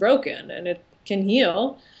 it was broken, and it can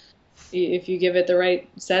heal if you give it the right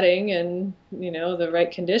setting and the right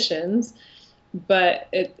conditions, but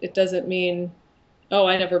it doesn't mean, oh,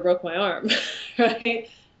 I never broke my arm. Right.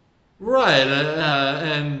 Right,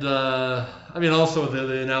 and I mean also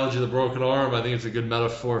the analogy of the broken arm. I think it's a good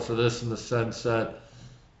metaphor for this in the sense that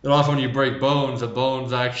and often when you break bones, the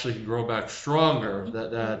bones actually can grow back stronger.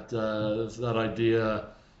 That idea,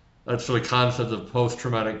 that sort of concept of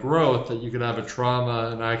post-traumatic growth, that you can have a trauma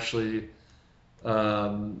and actually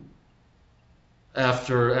um,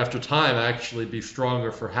 after time actually be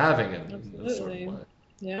stronger for having it in a certain Absolutely. way.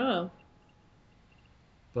 Yeah.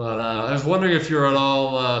 But I was wondering if you're at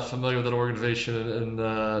all familiar with an organization in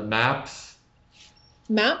MAPS.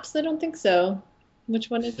 Maps? I don't think so. Which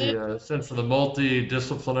one is It's it? the stands for the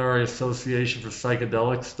Multidisciplinary Association for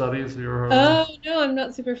Psychedelic Studies. Have you ever heard of them? Oh, no, I'm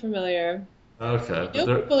not super familiar. Okay, I but know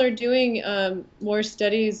they're people are doing more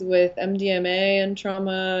studies with MDMA and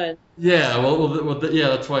trauma and yeah, yeah,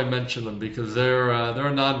 that's why I mentioned them because they're a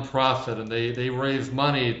nonprofit and they raise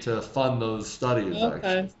money to fund those studies okay.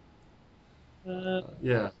 actually. Uh,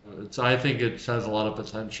 Yeah, I think it has a lot of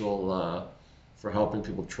potential for helping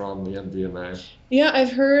people trauma the MDMA. yeah,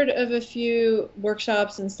 I've heard of a few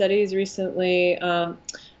workshops and studies recently, and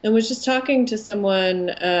was just talking to someone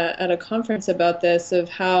at a conference about this of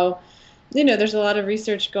how, there's a lot of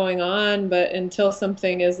research going on, but until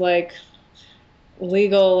something is like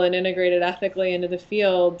legal and integrated ethically into the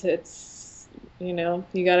field,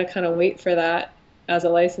 you got to kind of wait for that as a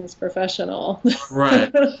licensed professional.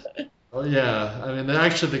 Right. Oh yeah. I mean,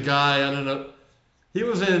 actually, the guy I don't know. He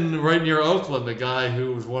was in right near Oakland. The guy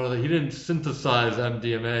who was he didn't synthesize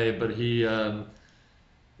MDMA, but he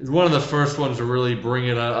is one of the first ones to really bring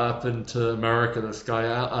it up into America. This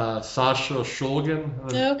guy, Sasha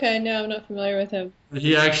Shulgin. Okay, no, I'm not familiar with him.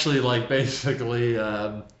 He actually like basically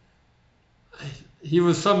he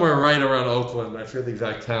was somewhere right around Oakland. I forget the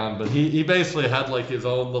exact town, but he basically had like his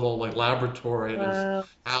own little like laboratory in his Wow.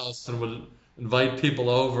 house and would invite people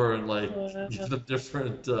over and like give Wow. them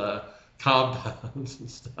different compounds and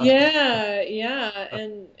stuff. Yeah, yeah,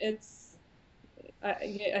 and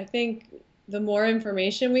I think the more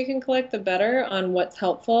information we can collect, the better on what's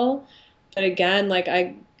helpful. But again, like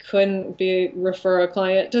I couldn't be refer a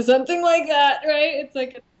client to something like that, right? It's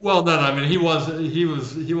like Well, no, no, I mean he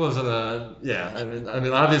wasn't a yeah. I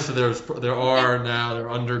mean obviously there are now there are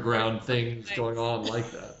underground things going on like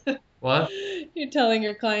that. What? you're telling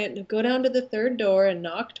your client to go down to the third door and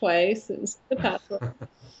knock twice and set the password.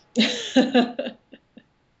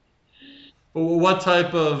 Well, what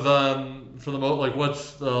type of for the mo like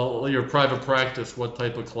what's your private practice? What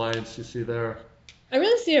type of clients you see there? I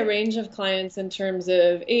really see a range of clients in terms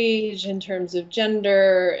of age, in terms of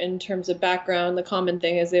gender, in terms of background. The common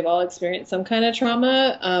thing is they've all experienced some kind of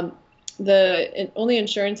trauma. The only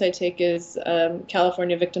insurance I take is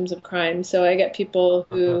California victims of crime. So I get people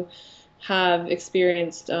Uh-huh. who have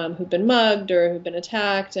experienced, who've been mugged or who've been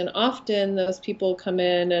attacked, and often those people come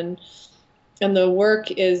in and the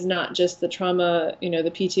work is not just the trauma,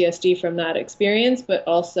 the PTSD from that experience, but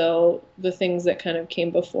also the things that kind of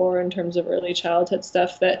came before in terms of early childhood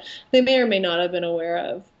stuff that they may or may not have been aware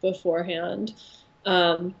of beforehand.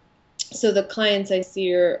 Um, so the clients I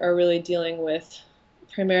see are really dealing with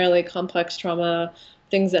primarily complex trauma,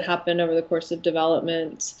 things that happen over the course of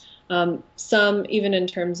development. Some even in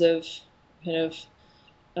terms of kind of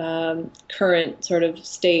current sort of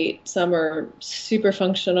state. Some are super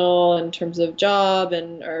functional in terms of job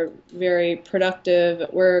and are very productive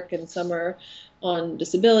at work, and some are on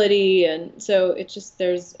disability. And so it's just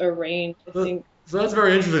there's a range, I So, think. so that's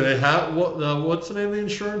very interesting. They have what's the name of the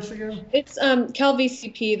insurance again? It's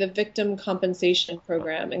CalVCP, the Victim Compensation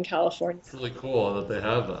Program in California. It's really cool that they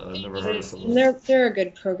have that. I've never heard of And something. they're a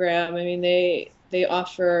good program. I mean, they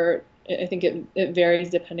offer. I think it varies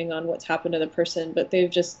depending on what's happened to the person, but they've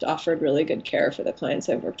just offered really good care for the clients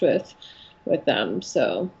I've worked with them.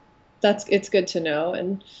 So it's good to know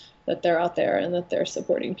and that they're out there and that they're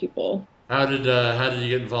supporting people. How did you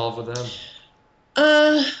get involved with them?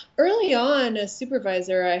 Uh, Early on, a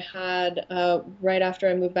supervisor I had right after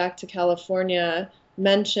I moved back to California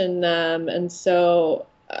mentioned them, and so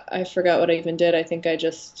I forgot what I even did. I think I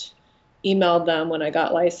just emailed them when I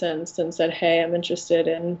got licensed and said, "Hey, I'm interested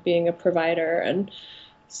in being a provider," and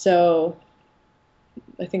so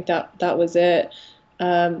I think that was it.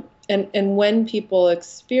 And when people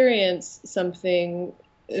experience something,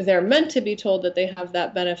 they're meant to be told that they have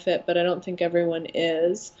that benefit, but I don't think everyone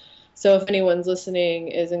is. So if anyone's listening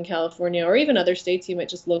is in California or even other states, you might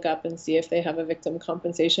just look up and see if they have a victim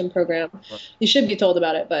compensation program. You should be told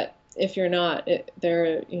about it, but if you're not,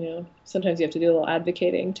 sometimes you have to do a little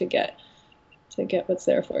advocating to get what's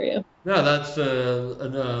there for you. No, that's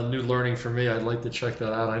a new learning for me. I'd like to check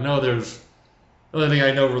that out. I know there's the only thing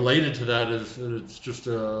I know related to that is that it's just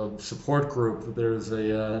a support group. There's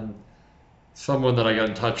a someone that I got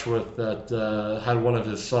in touch with that had one of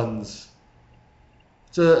his sons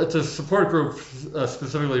it's a support group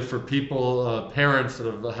specifically for people, parents that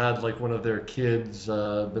have had like one of their kids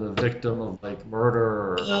been a victim of like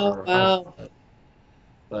murder Oh, or wow. homicide.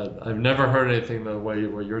 But I've never heard anything the way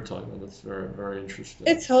what you're talking about. That's very, very interesting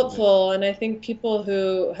It's to me. helpful, and I think people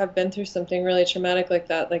who have been through something really traumatic like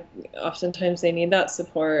that, like oftentimes they need that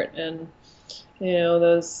support, and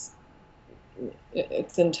those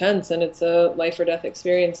it's intense and it's a life or death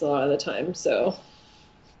experience a lot of the time. So,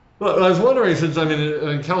 Well, I was wondering, since I mean,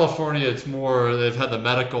 in California, it's more they've had the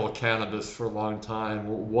medical cannabis for a long time.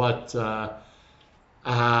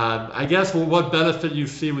 I guess what benefit you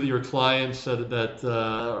see with your clients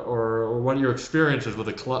or what your experiences with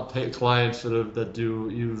the clients that do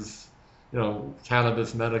use,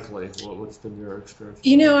 cannabis medically. What's been your experience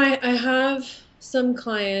with that? I have some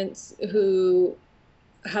clients who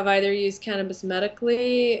have either used cannabis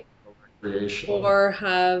medically Recreational. or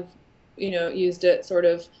have, used it sort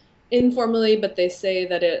of informally, but they say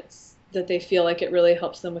that they feel like it really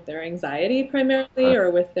helps them with their anxiety primarily Right.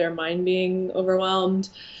 or with their mind being overwhelmed.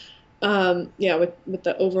 Yeah, with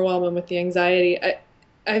the overwhelm and with the anxiety.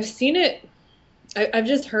 I've seen it. I've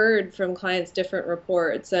just heard from clients different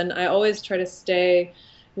reports, and I always try to stay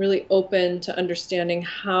really open to understanding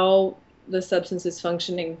how the substance is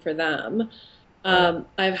functioning for them. Right.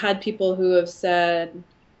 I've had people who have said,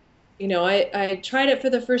 I tried it for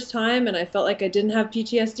the first time and I felt like I didn't have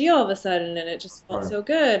PTSD all of a sudden, and it just felt Right. so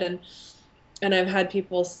good. And I've had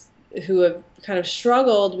people who have kind of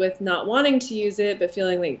struggled with not wanting to use it but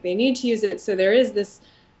feeling like they need to use it. So there is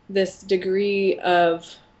this degree of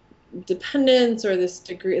dependence or this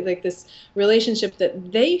degree like this relationship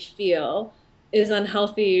that they feel is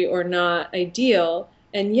unhealthy or not ideal,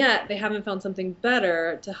 and yet they haven't found something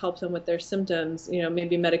better to help them with their symptoms.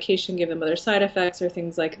 Maybe medication give them other side effects or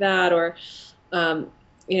things like that, or um,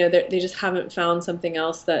 they just haven't found something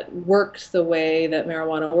else that works the way that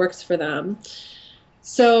marijuana works for them.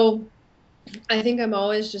 So I think I'm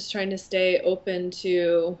always just trying to stay open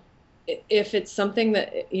to, if it's something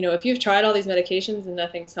that, if you've tried all these medications and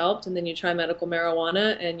nothing's helped, and then you try medical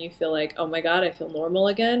marijuana and you feel like, oh my God, I feel normal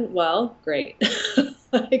again. Well, great.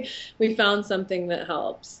 Like, we found something that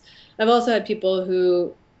helps. I've also had people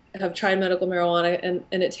who have tried medical marijuana, and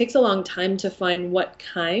it takes a long time to find what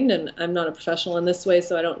kind, and I'm not a professional in this way,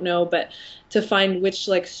 so I don't know, but to find which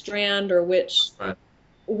like strand or Right.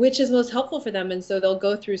 which is most helpful for them. And so they'll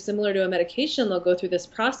go through, similar to a medication, they'll go through this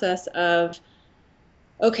process of,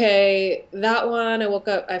 okay, that one, I woke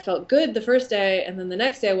up, I felt good the first day, and then the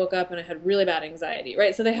next day I woke up and I had really bad anxiety,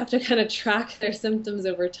 right? So they have to kind of track their symptoms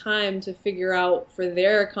over time to figure out for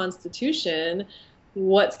their constitution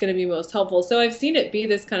what's going to be most helpful. So I've seen it be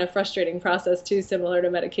this kind of frustrating process too, similar to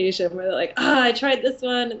medication, where they're like, I tried this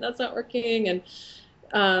one and that's not working. And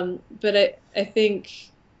but I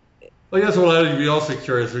think, Well, I guess what I'd be also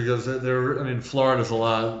curious because I mean, Florida's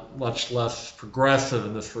much less progressive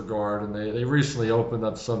in this regard, and they recently opened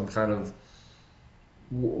up some kind of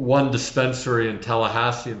one dispensary in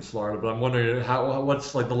Tallahassee in Florida. But I'm wondering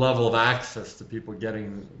what's like the level of access to people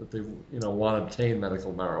getting that they want to obtain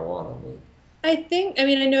medical marijuana. I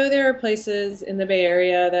mean, I know there are places in the Bay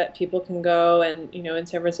Area that people can go, and in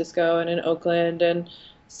San Francisco and in Oakland, and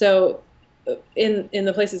so in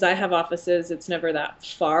the places I have offices, it's never that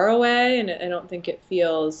far away, and I don't think it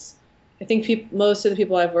feels. I think most of the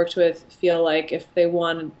people I've worked with feel like if they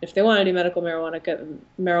want to do medical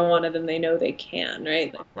marijuana, then they know they can,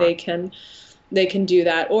 right? Like Right. they can do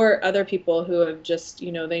that, or other people who have just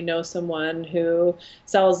they know someone who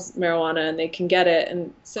sells marijuana and they can get it,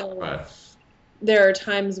 and so Right. there are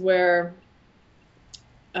times where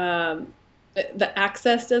um, the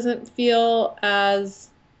access doesn't feel as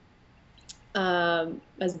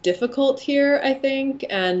difficult here, I think,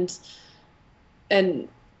 and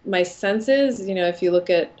my sense is, if you look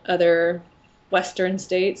at other Western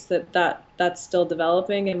states, that's still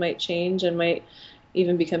developing and might change and might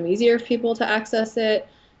even become easier for people to access it.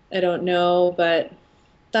 I don't know, but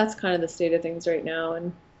that's kind of the state of things right now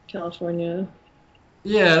in California.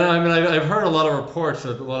 Yeah, no, I mean, I've heard a lot of reports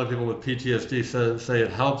that a lot of people with PTSD say it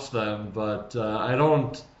helps them, but I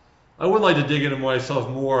don't. I would like to dig into myself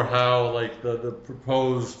more how like the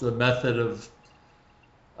proposed the method of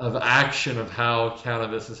action of how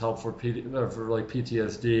cannabis is helpful for like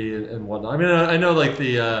PTSD and whatnot. I mean, I know like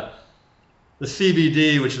the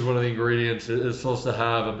CBD, which is one of the ingredients, is supposed to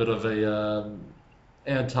have a bit of a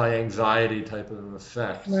anti-anxiety type of an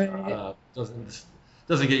effect. Right.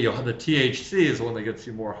 Doesn't get you the THC is the one that gets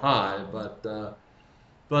you more high, but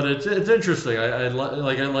it's interesting. I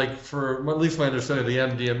like for at least my understanding of the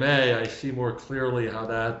MDMA, I see more clearly how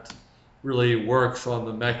that really works on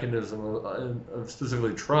the mechanism of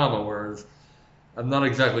specifically trauma, whereas I'm not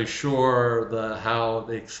exactly sure how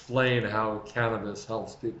they explain how cannabis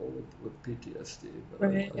helps people with PTSD, but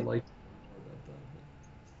I'd Right. like to know more about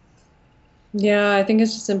Yeah, I think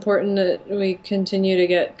it's just important that we continue to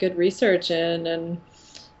get good research in, and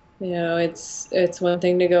it's one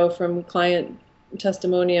thing to go from client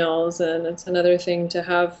testimonials, and it's another thing to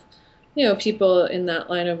have, people in that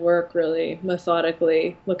line of work really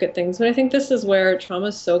methodically look at things. But I think this is where trauma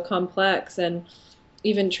is so complex, and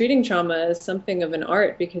even treating trauma is something of an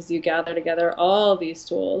art because you gather together all these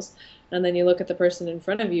tools, and then you look at the person in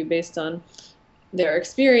front of you based on their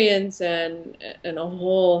experience and a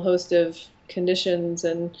whole host of conditions,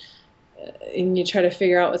 and you try to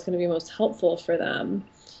figure out what's going to be most helpful for them.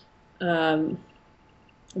 Um,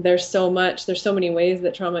 there's so many ways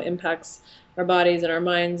that trauma impacts our bodies and our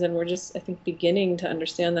minds, and we're just, I think, beginning to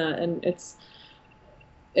understand that. And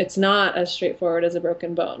it's not as straightforward as a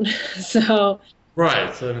broken bone. So,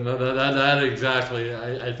 Right. So, I mean, that exactly.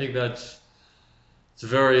 I think it's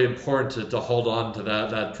very important to hold on to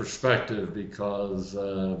that perspective because,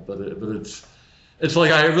 but it's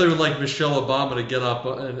like I really would like Michelle Obama to get up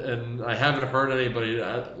and I haven't heard anybody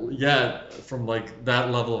yet from like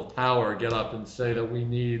that level of power get up and say that we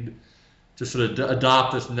need to sort of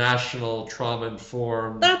adopt this national trauma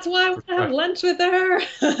informed that's why I want to have perspective. lunch with her.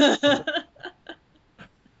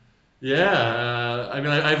 Yeah, I mean,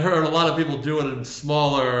 I've heard a lot of people do it in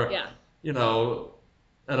smaller, Yeah, you know,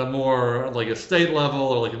 at a more like a state level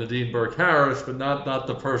or like a Nadine Burke Harris, but not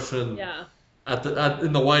the person yeah.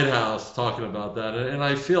 in the White House talking about that. And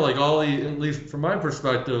I feel like at least from my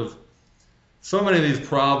perspective, so many of these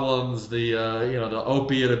problems, the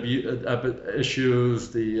opiate issues,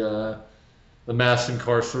 the mass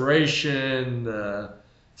incarceration,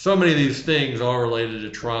 so many of these things are related to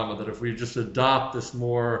trauma. That if we just adopt this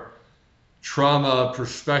more trauma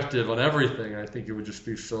perspective on everything, I think it would just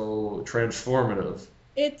be so transformative.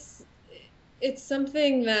 It's it's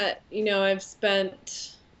something that, I've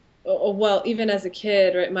spent, well, even as a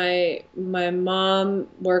kid, right? My mom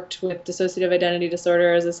worked with dissociative identity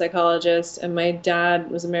disorder as a psychologist, and my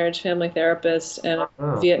dad was a marriage family therapist and a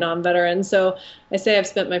Oh, Vietnam veteran. So I say I've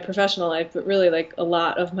spent my professional life, but really like a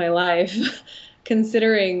lot of my life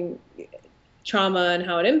considering trauma and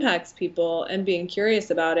how it impacts people and being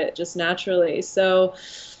curious about it just naturally. So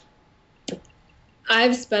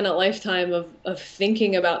I've spent a lifetime of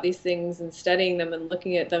thinking about these things and studying them and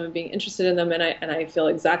looking at them and being interested in them. And I feel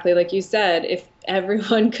exactly like you said, if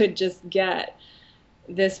everyone could just get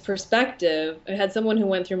this perspective. I had someone who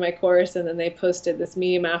went through my course and then they posted this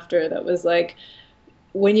meme after that was like,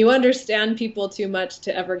 when you understand people too much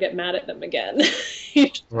to ever get mad at them again.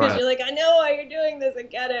 Because right, you're like, I know why you're doing this, I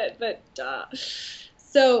get it, but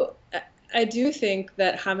so I do think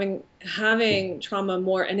that having trauma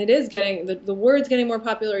more, and it is getting the word's getting more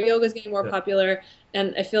popular, yoga's getting more yeah, popular,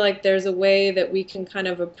 and I feel like there's a way that we can kind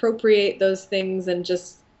of appropriate those things and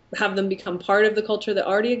just have them become part of the culture that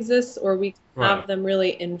already exists, or we can right, have them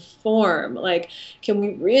really inform. Like, can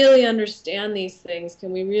we really understand these things?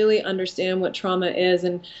 Can we really understand what trauma is,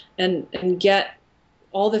 and get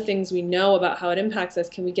all the things we know about how it impacts us,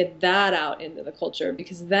 can we get that out into the culture?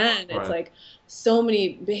 Because then it's right. like so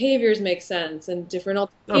many behaviors make sense and different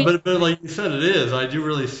No, alternations. but like you said, it is. I do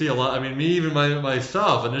really see a lot. I mean, me even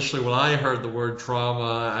myself. Initially, when I heard the word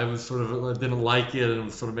trauma, I was sort of I didn't like it, and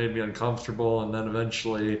it sort of made me uncomfortable. And then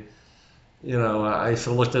eventually, I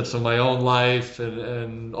sort of looked at some of my own life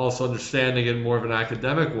and also understanding it in more of an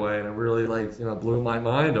academic way, and it really like blew my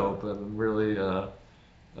mind open. And really,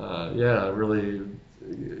 yeah, really,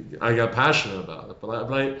 I got passionate about it.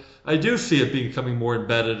 But I do see it becoming more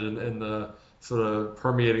embedded in the sort of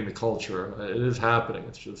permeating the culture. It is happening.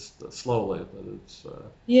 It's just slowly, but it's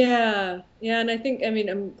Yeah, yeah, and I mean,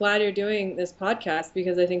 I'm glad you're doing this podcast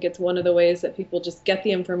because I think it's one of the ways that people just get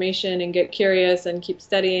the information and get curious and keep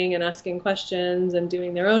studying and asking questions and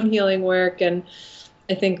doing their own healing work, and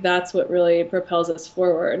I think that's what really propels us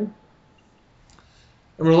forward.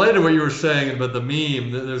 and related to what you were saying about the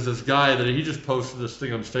meme. There's this guy that he just posted this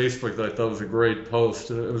thing on Facebook that I thought was a great post,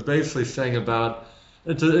 and it was basically saying about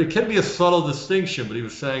it can be a subtle distinction, but he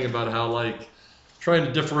was saying about how like trying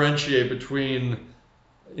to differentiate between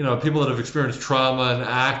people that have experienced trauma and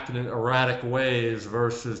act in erratic ways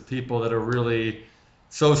versus people that are really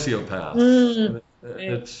sociopaths. Mm, And right.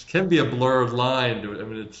 it can be a blurred line to it. I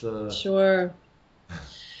mean, it's Sure.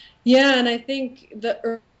 Yeah, and I think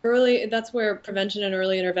early, that's where prevention and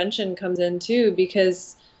early intervention comes in too,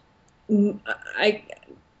 because mm, I,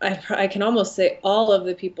 I can almost say all of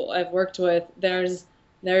the people I've worked with, there's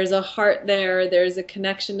a heart there, there's a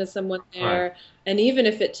connection to someone right, there, and even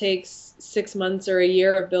if it takes 6 months or a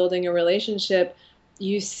year of building a relationship,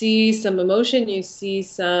 you see some emotion, you see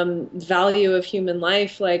some value of human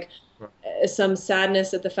life, like some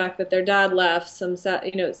sadness at the fact that their dad left, some sad,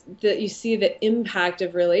 that you see the impact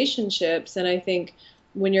of relationships. And I think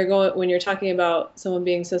when you're talking about someone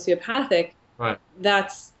being sociopathic, Right.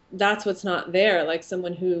 that's what's not there, like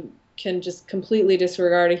someone who can just completely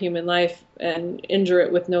disregard a human life and injure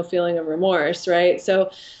it with no feeling of remorse, right? So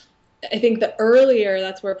I think the earlier,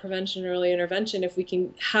 that's where prevention and early intervention, if we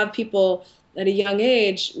can have people at a young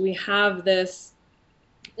age, we have this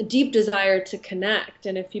deep desire to connect.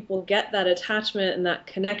 And if people get that attachment and that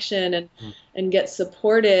connection and get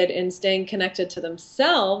supported in staying connected to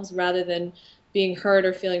themselves rather than being hurt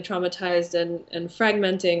or feeling traumatized and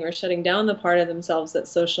fragmenting or shutting down the part of themselves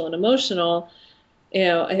that's social and emotional,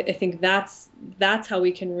 I think that's how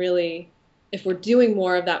we can really, if we're doing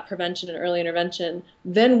more of that prevention and early intervention,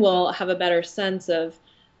 then we'll have a better sense of,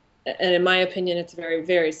 and in my opinion, it's a very,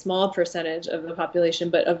 very small percentage of the population,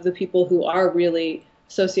 but of the people who are really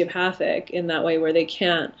sociopathic in that way where they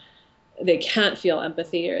can't feel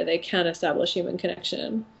empathy or they can't establish human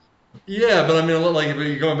connection. Yeah, but I mean, like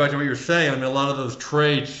going back to what you're saying, I mean, a lot of those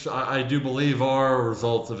traits, I do believe, are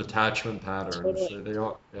results of attachment patterns. Totally. They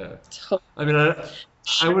are, yeah. Totally. I mean,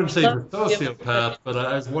 I wouldn't say he's a sociopath, but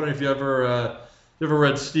I was wondering if you ever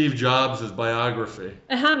read Steve Jobs' biography.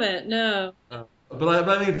 I haven't, no. But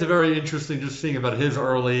I think it's very interesting just seeing about his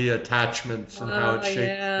early attachments and how it Oh, shaped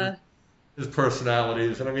yeah. his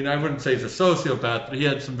personalities. And I mean, I wouldn't say he's a sociopath, but he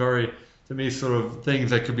had some very, to me, sort of things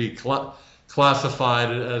that could be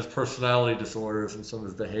classified as personality disorders in some of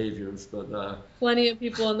his behaviors. But Plenty of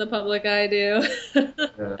people in the public eye do.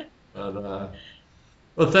 yeah, but,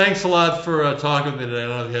 well, thanks a lot for talking with me today. I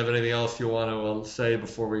don't know if you have anything else you want to say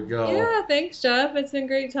before we go. Yeah, thanks, Jeff. It's been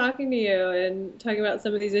great talking to you and talking about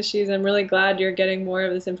some of these issues. I'm really glad you're getting more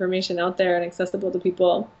of this information out there and accessible to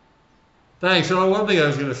people. Thanks. One thing I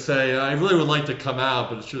was going to say, I really would like to come out,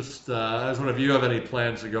 but it's just, I was wondering if you have any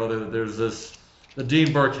plans to go there. There's the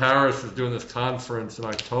Dean Burke Harris is doing this conference in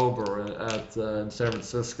October in San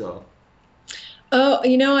Francisco. Oh,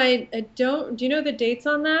 I don't, do you know the dates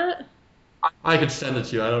on that? I could send it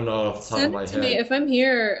to you. I don't know off the top of Send my it to me. head. If I'm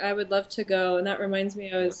here, I would love to go. And that reminds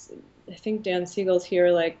me, I think Dan Siegel's here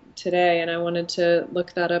like today, and I wanted to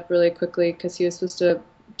look that up really quickly because he was supposed to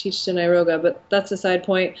teach to Niroga, but that's a side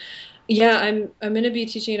point. Yeah, I'm going to be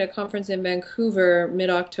teaching at a conference in Vancouver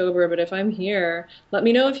mid-October, but if I'm here, let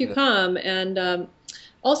me know if you Yeah. come. And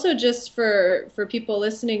also just for people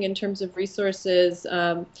listening in terms of resources,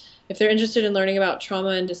 if they're interested in learning about trauma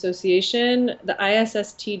and dissociation, the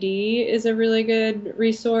ISSTD is a really good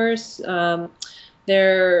resource.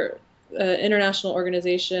 They're an international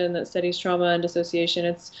organization that studies trauma and dissociation.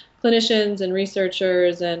 It's clinicians and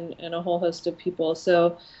researchers and a whole host of people.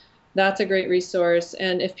 So that's a great resource.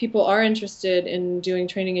 And if people are interested in doing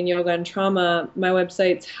training in yoga and trauma, my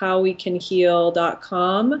website's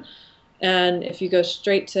howwecanheal.com. And if you go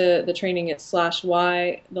straight to the training, it's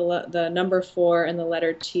 /Y, the number 4, and the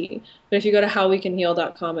letter T. But if you go to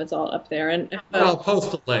howwecanheal.com, it's all up there. And I'll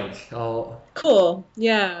post a link. cool,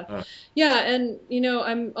 yeah, Uh, yeah. And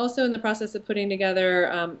I'm also in the process of putting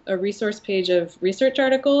together a resource page of research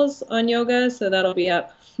articles on yoga, so that'll be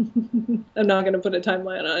up. I'm not going to put a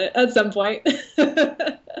timeline on it at some point. all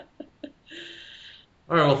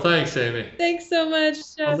right. Well, thanks, Amy. Thanks so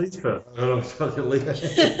much, Jeff. Lisa. I don't know,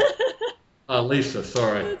 Lisa. Lisa,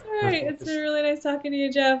 sorry. That's all right. It's been really nice talking to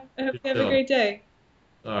you, Jeff. I hope you have a great day.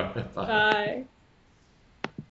 All right. Bye. Bye.